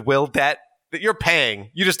like goodwill debt that you're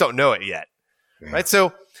paying. You just don't know it yet, right?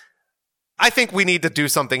 So I think we need to do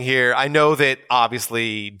something here. I know that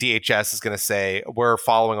obviously DHS is going to say we're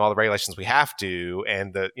following all the regulations we have to,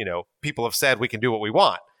 and people have said we can do what we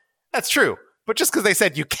want. That's true, but just because they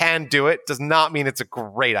said you can do it does not mean it's a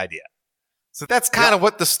great idea. So that's kind of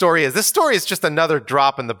what the story is. This story is just another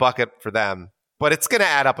drop in the bucket for them, but it's going to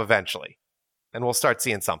add up eventually, and we'll start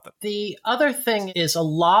seeing something. The other thing is a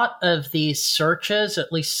lot of these searches,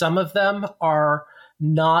 at least some of them, are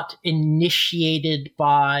not initiated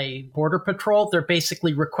by Border Patrol. They're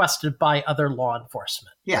basically requested by other law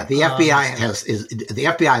enforcement. Yeah, the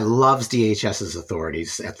FBI loves DHS's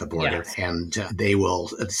authorities at the border, and they will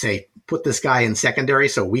say, put this guy in secondary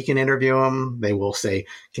so we can interview him. They will say,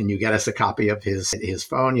 can you get us a copy of his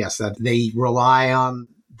phone? Yes, they rely on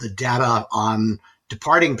the data on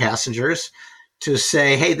departing passengers to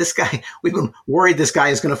say, hey, this guy, we've been worried this guy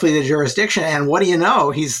is going to flee the jurisdiction. And what do you know?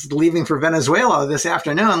 He's leaving for Venezuela this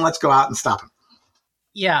afternoon. Let's go out and stop him.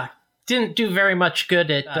 Yeah. Didn't do very much good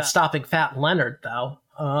at stopping Fat Leonard, though.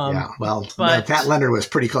 Fat Leonard was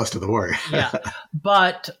pretty close to the border. Yeah.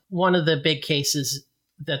 But one of the big cases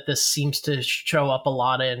that this seems to show up a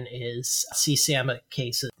lot in is CSAM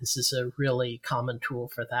cases. This is a really common tool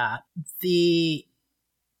for that. The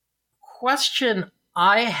question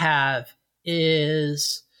I have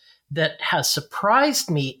is that has surprised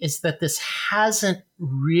me is that this hasn't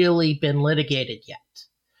really been litigated yet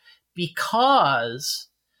because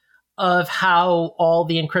of how all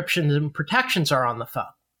the encryptions and protections are on the phone.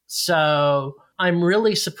 So I'm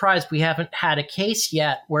really surprised we haven't had a case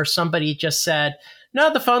yet where somebody just said,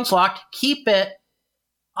 no, the phone's locked, keep it.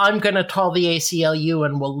 I'm going to call the ACLU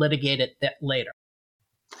and we'll litigate it later.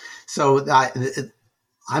 So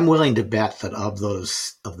I'm willing to bet that of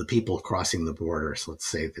the people crossing the border, so let's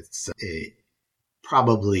say it's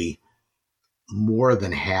probably more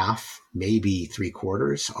than half, maybe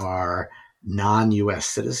 3/4, are non-U.S.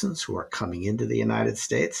 citizens who are coming into the United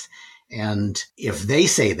States. And if they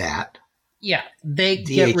say that, they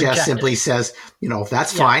DHS simply says,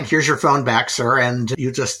 that's fine. Here's your phone back, sir, and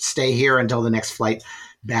you just stay here until the next flight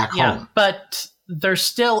back home. But there's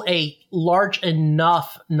still a large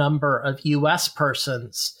enough number of U.S.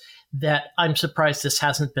 persons that I'm surprised this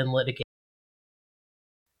hasn't been litigated.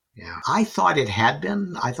 Yeah, I thought it had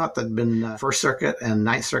been. I thought there'd been First Circuit and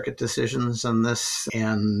Ninth Circuit decisions on this,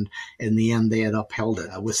 and in the end, they had upheld it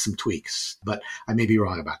with some tweaks. But I may be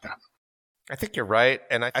wrong about that. I think you're right,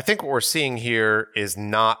 and I think what we're seeing here is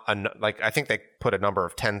not I think they put a number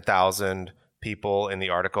of 10,000 people in the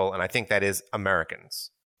article, and I think that is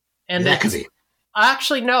Americans. And that could be.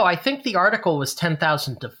 Actually, no, I think the article was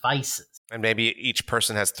 10,000 devices. And maybe each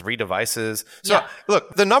person has 3 devices. So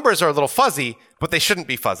look, the numbers are a little fuzzy, but they shouldn't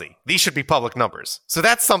be fuzzy. These should be public numbers. So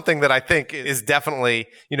that's something that I think is definitely,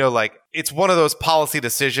 it's one of those policy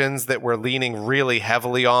decisions that we're leaning really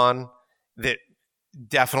heavily on that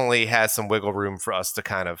definitely has some wiggle room for us to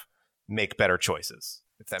kind of make better choices,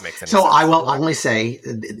 if that makes any sense. So I will only say,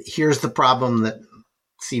 here's the problem that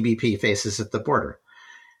CBP faces at the border.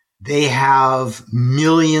 They have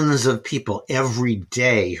millions of people every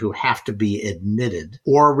day who have to be admitted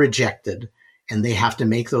or rejected, and they have to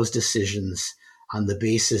make those decisions on the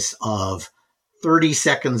basis of 30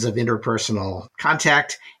 seconds of interpersonal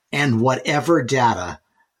contact and whatever data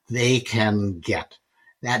they can get.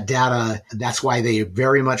 That data, that's why they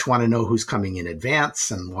very much want to know who's coming in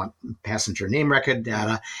advance and want passenger name record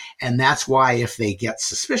data. And that's why if they get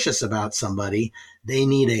suspicious about somebody, they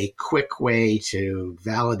need a quick way to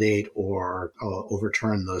validate or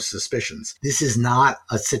overturn those suspicions. This is not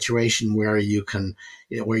a situation where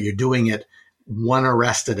where you're doing it one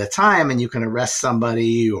arrest at a time and you can arrest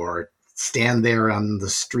somebody or stand there on the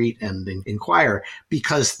street and inquire,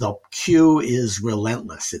 because the queue is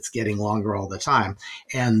relentless. It's getting longer all the time,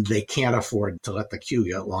 and they can't afford to let the queue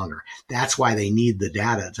get longer. That's why they need the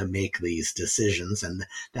data to make these decisions, and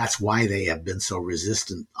that's why they have been so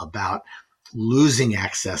resistant about losing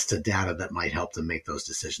access to data that might help them make those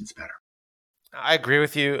decisions better. I agree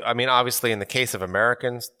with you. I mean, obviously, in the case of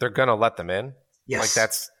Americans, they're going to let them in. Yes. Like,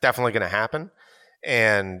 that's definitely going to happen.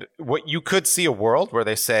 And what you could see a world where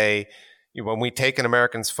they say, When we take an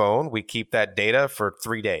American's phone, we keep that data for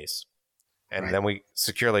 3 days. And then we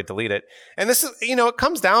securely delete it. And this is, it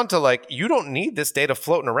comes down to like, you don't need this data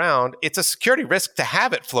floating around. It's a security risk to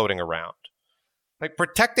have it floating around. Like,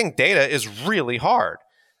 protecting data is really hard.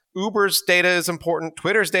 Uber's data is important,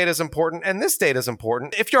 Twitter's data is important, and this data is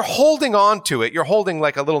important. If you're holding on to it, you're holding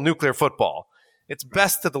like a little nuclear football. It's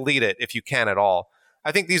best to delete it if you can at all.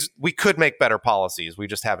 I think we could make better policies. We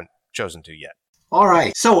just haven't chosen to yet. All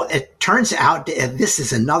right. So it turns out this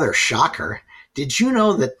is another shocker. Did you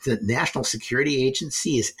know that the National Security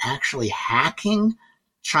Agency is actually hacking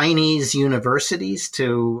Chinese universities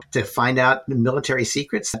to find out military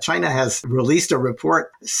secrets? China has released a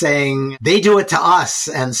report saying they do it to us.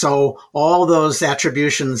 And so all those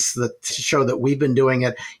attributions that show that we've been doing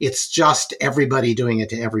it, it's just everybody doing it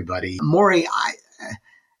to everybody. Maury,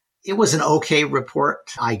 it was an okay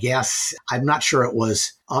report, I guess. I'm not sure it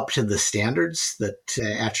was up to the standards that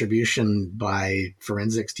attribution by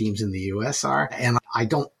forensics teams in the U.S. are. And I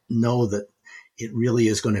don't know that it really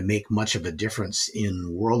is going to make much of a difference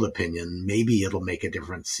in world opinion. Maybe it'll make a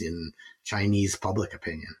difference in Chinese public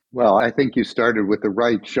opinion. Well, I think you started with the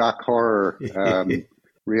right shock horror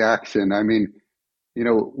reaction. I mean,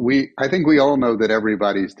 I think we all know that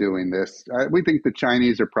everybody's doing this. We think the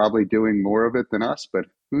Chinese are probably doing more of it than us, but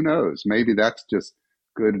who knows? Maybe that's just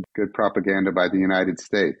good propaganda by the United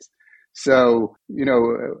States. So,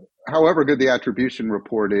 however good the attribution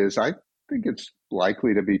report is, I think it's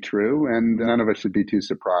likely to be true, and none of us should be too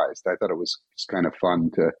surprised. I thought it was just kind of fun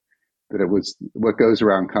that it was what goes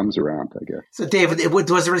around comes around, I guess. So, David,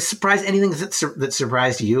 was there a surprise? Anything that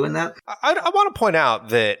surprised you in that? I want to point out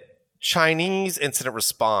that Chinese incident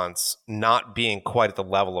response not being quite at the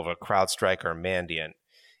level of a CrowdStrike or a Mandiant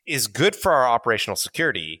is good for our operational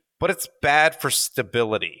security, but it's bad for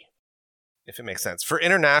stability, if it makes sense. For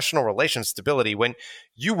international relations stability, when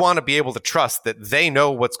you want to be able to trust that they know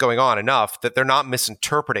what's going on enough, that they're not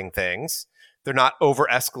misinterpreting things, they're not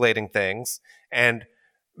over-escalating things, and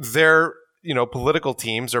their political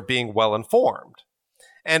teams are being well informed.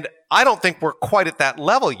 And I don't think we're quite at that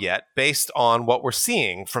level yet based on what we're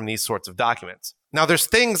seeing from these sorts of documents. Now, there's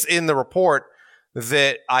things in the report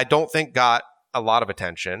that I don't think got a lot of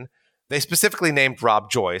attention. They specifically named Rob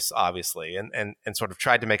Joyce, obviously, and sort of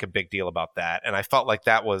tried to make a big deal about that. And I felt like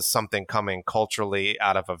that was something coming culturally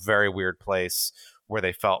out of a very weird place where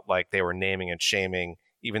they felt like they were naming and shaming,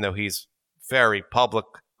 even though he's very public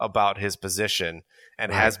about his position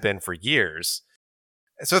and has been for years.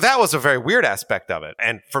 So that was a very weird aspect of it.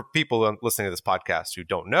 And for people listening to this podcast who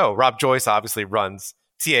don't know, Rob Joyce obviously runs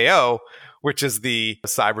TAO, which is the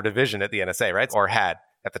cyber division at the NSA, right? Or had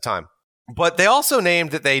at the time. But they also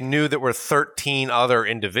named that they knew there were 13 other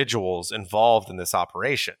individuals involved in this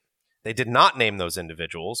operation. They did not name those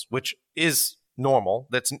individuals, which is normal.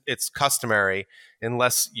 It's customary,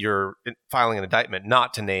 unless you're filing an indictment,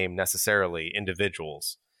 not to name necessarily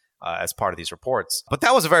individuals as part of these reports. But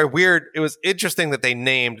that was it was interesting that they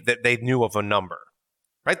named that they knew of a number,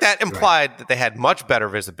 right? That implied that they had much better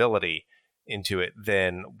visibility into it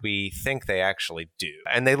than we think they actually do.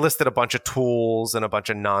 And they listed a bunch of tools and a bunch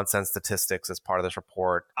of nonsense statistics as part of this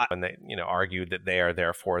report. And they, argued that they are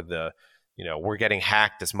therefore we're getting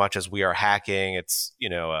hacked as much as we are hacking. It's,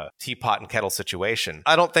 a teapot and kettle situation.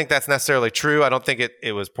 I don't think that's necessarily true. I don't think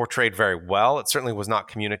it was portrayed very well. It certainly was not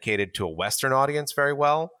communicated to a Western audience very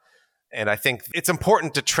well. And I think it's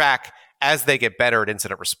important to track as they get better at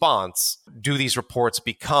incident response, do these reports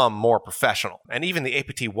become more professional? And even the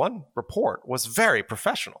APT-1 report was very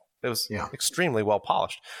professional. It was extremely well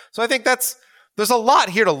polished. So I think there's a lot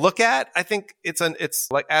here to look at. I think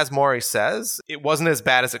it's like, as Maury says, it wasn't as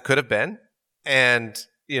bad as it could have been. And,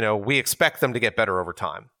 we expect them to get better over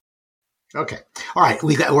time. Okay. All right.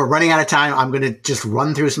 We're running out of time. I'm going to just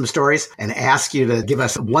run through some stories and ask you to give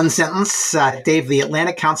us one sentence. Dave, the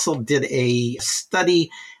Atlantic Council did a study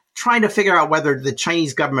trying to figure out whether the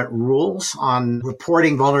Chinese government rules on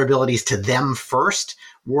reporting vulnerabilities to them first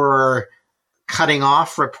were cutting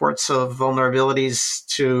off reports of vulnerabilities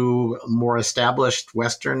to more established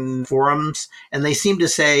Western forums. And they seem to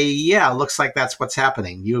say, looks like that's what's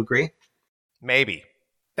happening. You agree? Maybe.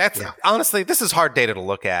 Honestly, this is hard data to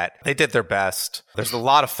look at. They did their best. There's a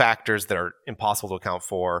lot of factors that are impossible to account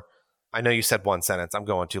for. I know you said one sentence. I'm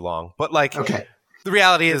going too long. But the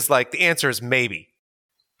reality is the answer is maybe.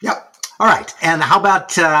 Yep. All right. And how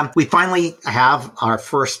about we finally have our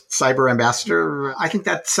first cyber ambassador? I think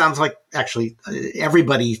that sounds like actually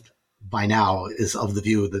everybody by now is of the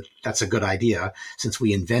view that that's a good idea since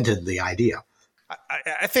we invented the idea.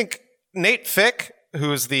 I think Nate Fick,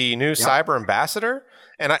 who's the new cyber ambassador,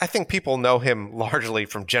 and I think people know him largely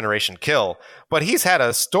from Generation Kill, but he's had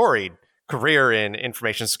a storied career in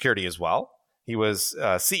information security as well. He was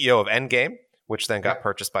CEO of Endgame, which then got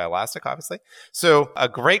purchased by Elastic, obviously. So a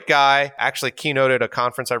great guy, actually keynoted a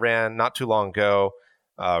conference I ran not too long ago.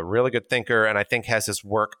 Really good thinker, and I think has his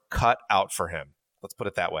work cut out for him. Let's put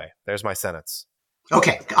it that way. There's my sentence.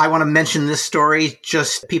 Okay, I want to mention this story.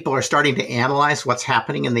 Just people are starting to analyze what's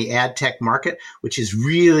happening in the ad tech market, which is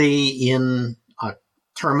really in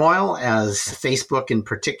turmoil, as Facebook in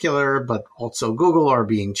particular, but also Google, are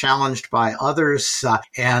being challenged by others.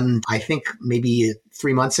 And I think maybe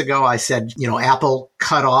 3 months ago, I said, Apple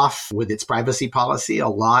cut off with its privacy policy. A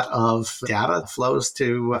lot of data flows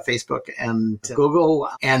to Facebook and Google.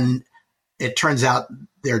 And it turns out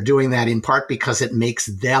they're doing that in part because it makes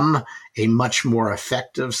them a much more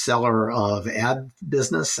effective seller of ad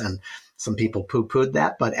business. And some people poo-pooed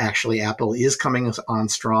that, but actually Apple is coming on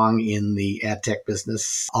strong in the ad tech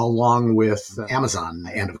business, along with Amazon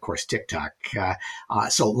and, of course, TikTok.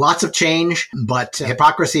 So lots of change, but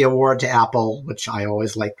hypocrisy award to Apple, which I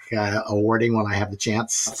always like awarding when I have the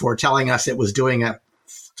chance, for telling us it was doing it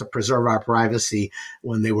to preserve our privacy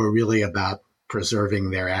when they were really about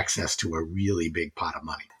preserving their access to a really big pot of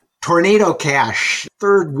money. Tornado cash,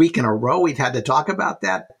 third week in a row we've had to talk about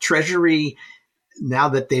that. Treasury, now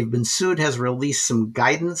that they've been sued, has released some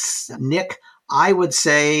guidance. Nick, I would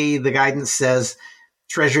say the guidance says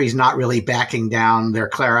Treasury's not really backing down. They're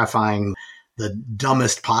clarifying the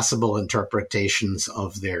dumbest possible interpretations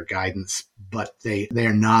of their guidance, but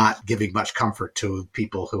they're not giving much comfort to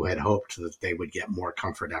people who had hoped that they would get more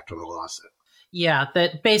comfort after the lawsuit. Yeah,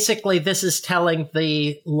 that basically this is telling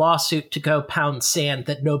the lawsuit to go pound sand,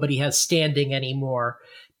 that nobody has standing anymore,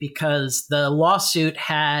 because the lawsuit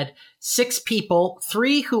had 6 people,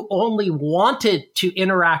 3 who only wanted to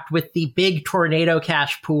interact with the big tornado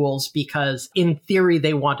cash pools because in theory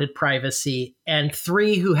they wanted privacy, and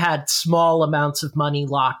 3 who had small amounts of money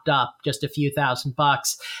locked up, just a few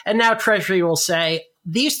 $1,000. And now Treasury will say,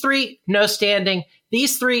 these 3, no standing.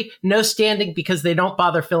 These 3, no standing because they don't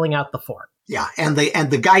bother filling out the form. Yeah, and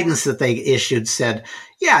the guidance that they issued said,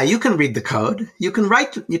 yeah, you can read the code, you can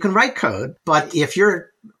write code, but if you're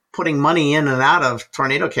putting money in and out of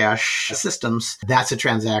tornado cash systems, that's a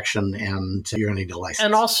transaction and you're going to need a license.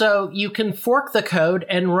 And also, you can fork the code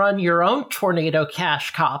and run your own tornado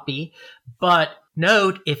cash copy, but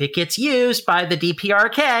note, if it gets used by the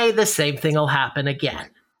DPRK, the same thing will happen again.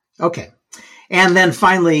 Right. Okay. And then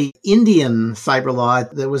finally, Indian cyber law.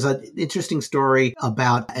 There was an interesting story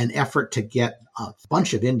about an effort to get a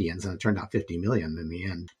bunch of Indians, and it turned out 50 million in the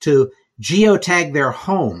end, to geotag their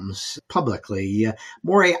homes publicly.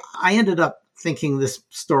 Maury, I ended up thinking this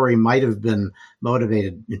story might have been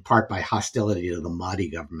motivated in part by hostility to the Modi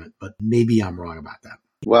government, but maybe I'm wrong about that.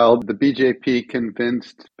 Well, the BJP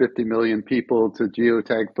convinced 50 million people to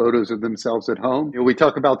geotag photos of themselves at home. We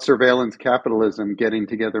talk about surveillance capitalism, getting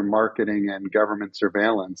together marketing and government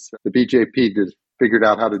surveillance. The BJP just figured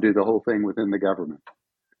out how to do the whole thing within the government.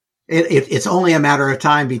 It's only a matter of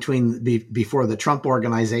time before the Trump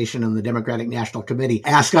Organization and the Democratic National Committee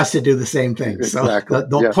ask us to do the same thing. Exactly. So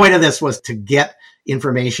the point of this was to get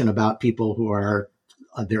information about people who are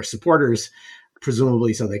their supporters,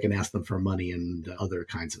 presumably so they can ask them for money and other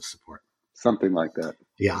kinds of support. Something like that.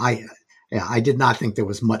 Yeah, I did not think there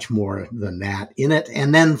was much more than that in it.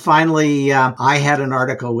 And then finally, I had an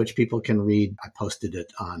article which people can read. I posted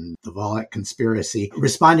it on the Volokh Conspiracy,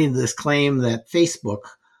 responding to this claim that Facebook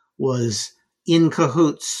was in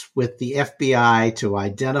cahoots with the FBI to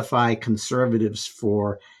identify conservatives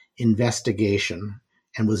for investigation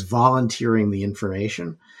and was volunteering the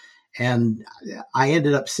information. And I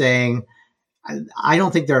ended up saying, I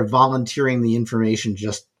don't think they're volunteering the information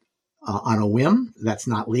just on a whim. That's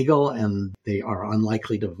not legal, and they are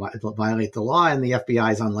unlikely to violate the law, and the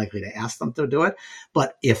FBI is unlikely to ask them to do it.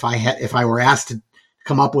 But if I were asked to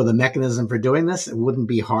come up with a mechanism for doing this, it wouldn't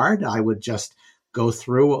be hard. I would just go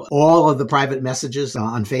through all of the private messages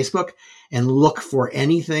on Facebook and look for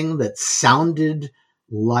anything that sounded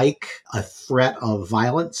like a threat of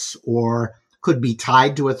violence or could be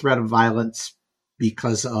tied to a threat of violence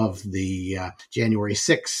because of the January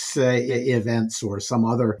 6th events or some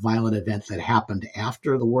other violent event that happened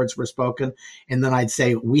after the words were spoken. And then I'd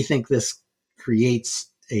say, we think this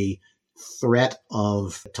creates a threat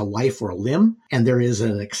to life or limb. And there is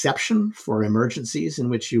an exception for emergencies in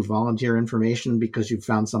which you volunteer information because you've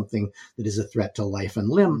found something that is a threat to life and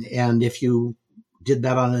limb. And if you did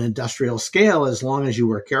that on an industrial scale, as long as you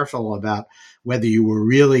were careful about whether you were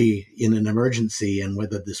really in an emergency and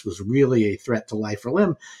whether this was really a threat to life or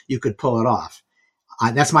limb, you could pull it off.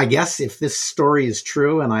 That's my guess. If this story is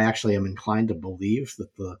true, and I actually am inclined to believe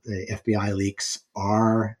that the FBI leaks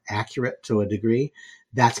are accurate to a degree,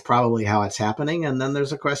 that's probably how it's happening. And then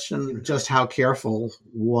there's a question, just how careful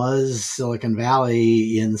was Silicon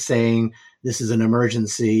Valley in saying, this is an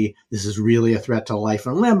emergency, this is really a threat to life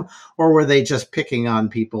and limb, or were they just picking on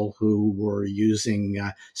people who were using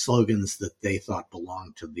slogans that they thought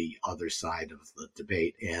belonged to the other side of the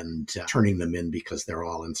debate and turning them in because they're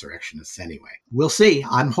all insurrectionists anyway? We'll see.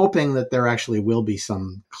 I'm hoping that there actually will be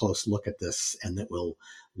some close look at this and that we'll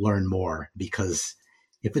learn more, because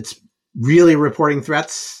if it's really reporting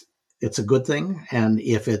threats, it's a good thing. And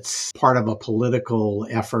if it's part of a political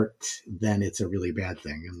effort, then it's a really bad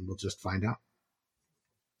thing. And we'll just find out.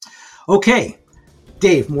 Okay.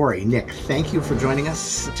 Dave, Maury, Nick, thank you for joining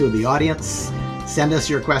us. To the audience, send us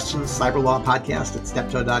your questions,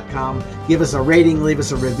 cyberlawpodcast@steptoe.com. Give us a rating, leave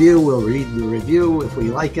us a review. We'll read the review if we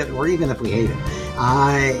like it or even if we hate it.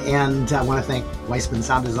 And I want to thank Weissman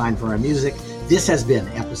Sound Design for our music. This has been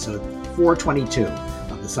episode 422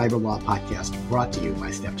 of the Cyber Law Podcast, brought to you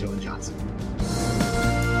by Steptoe & Johnson.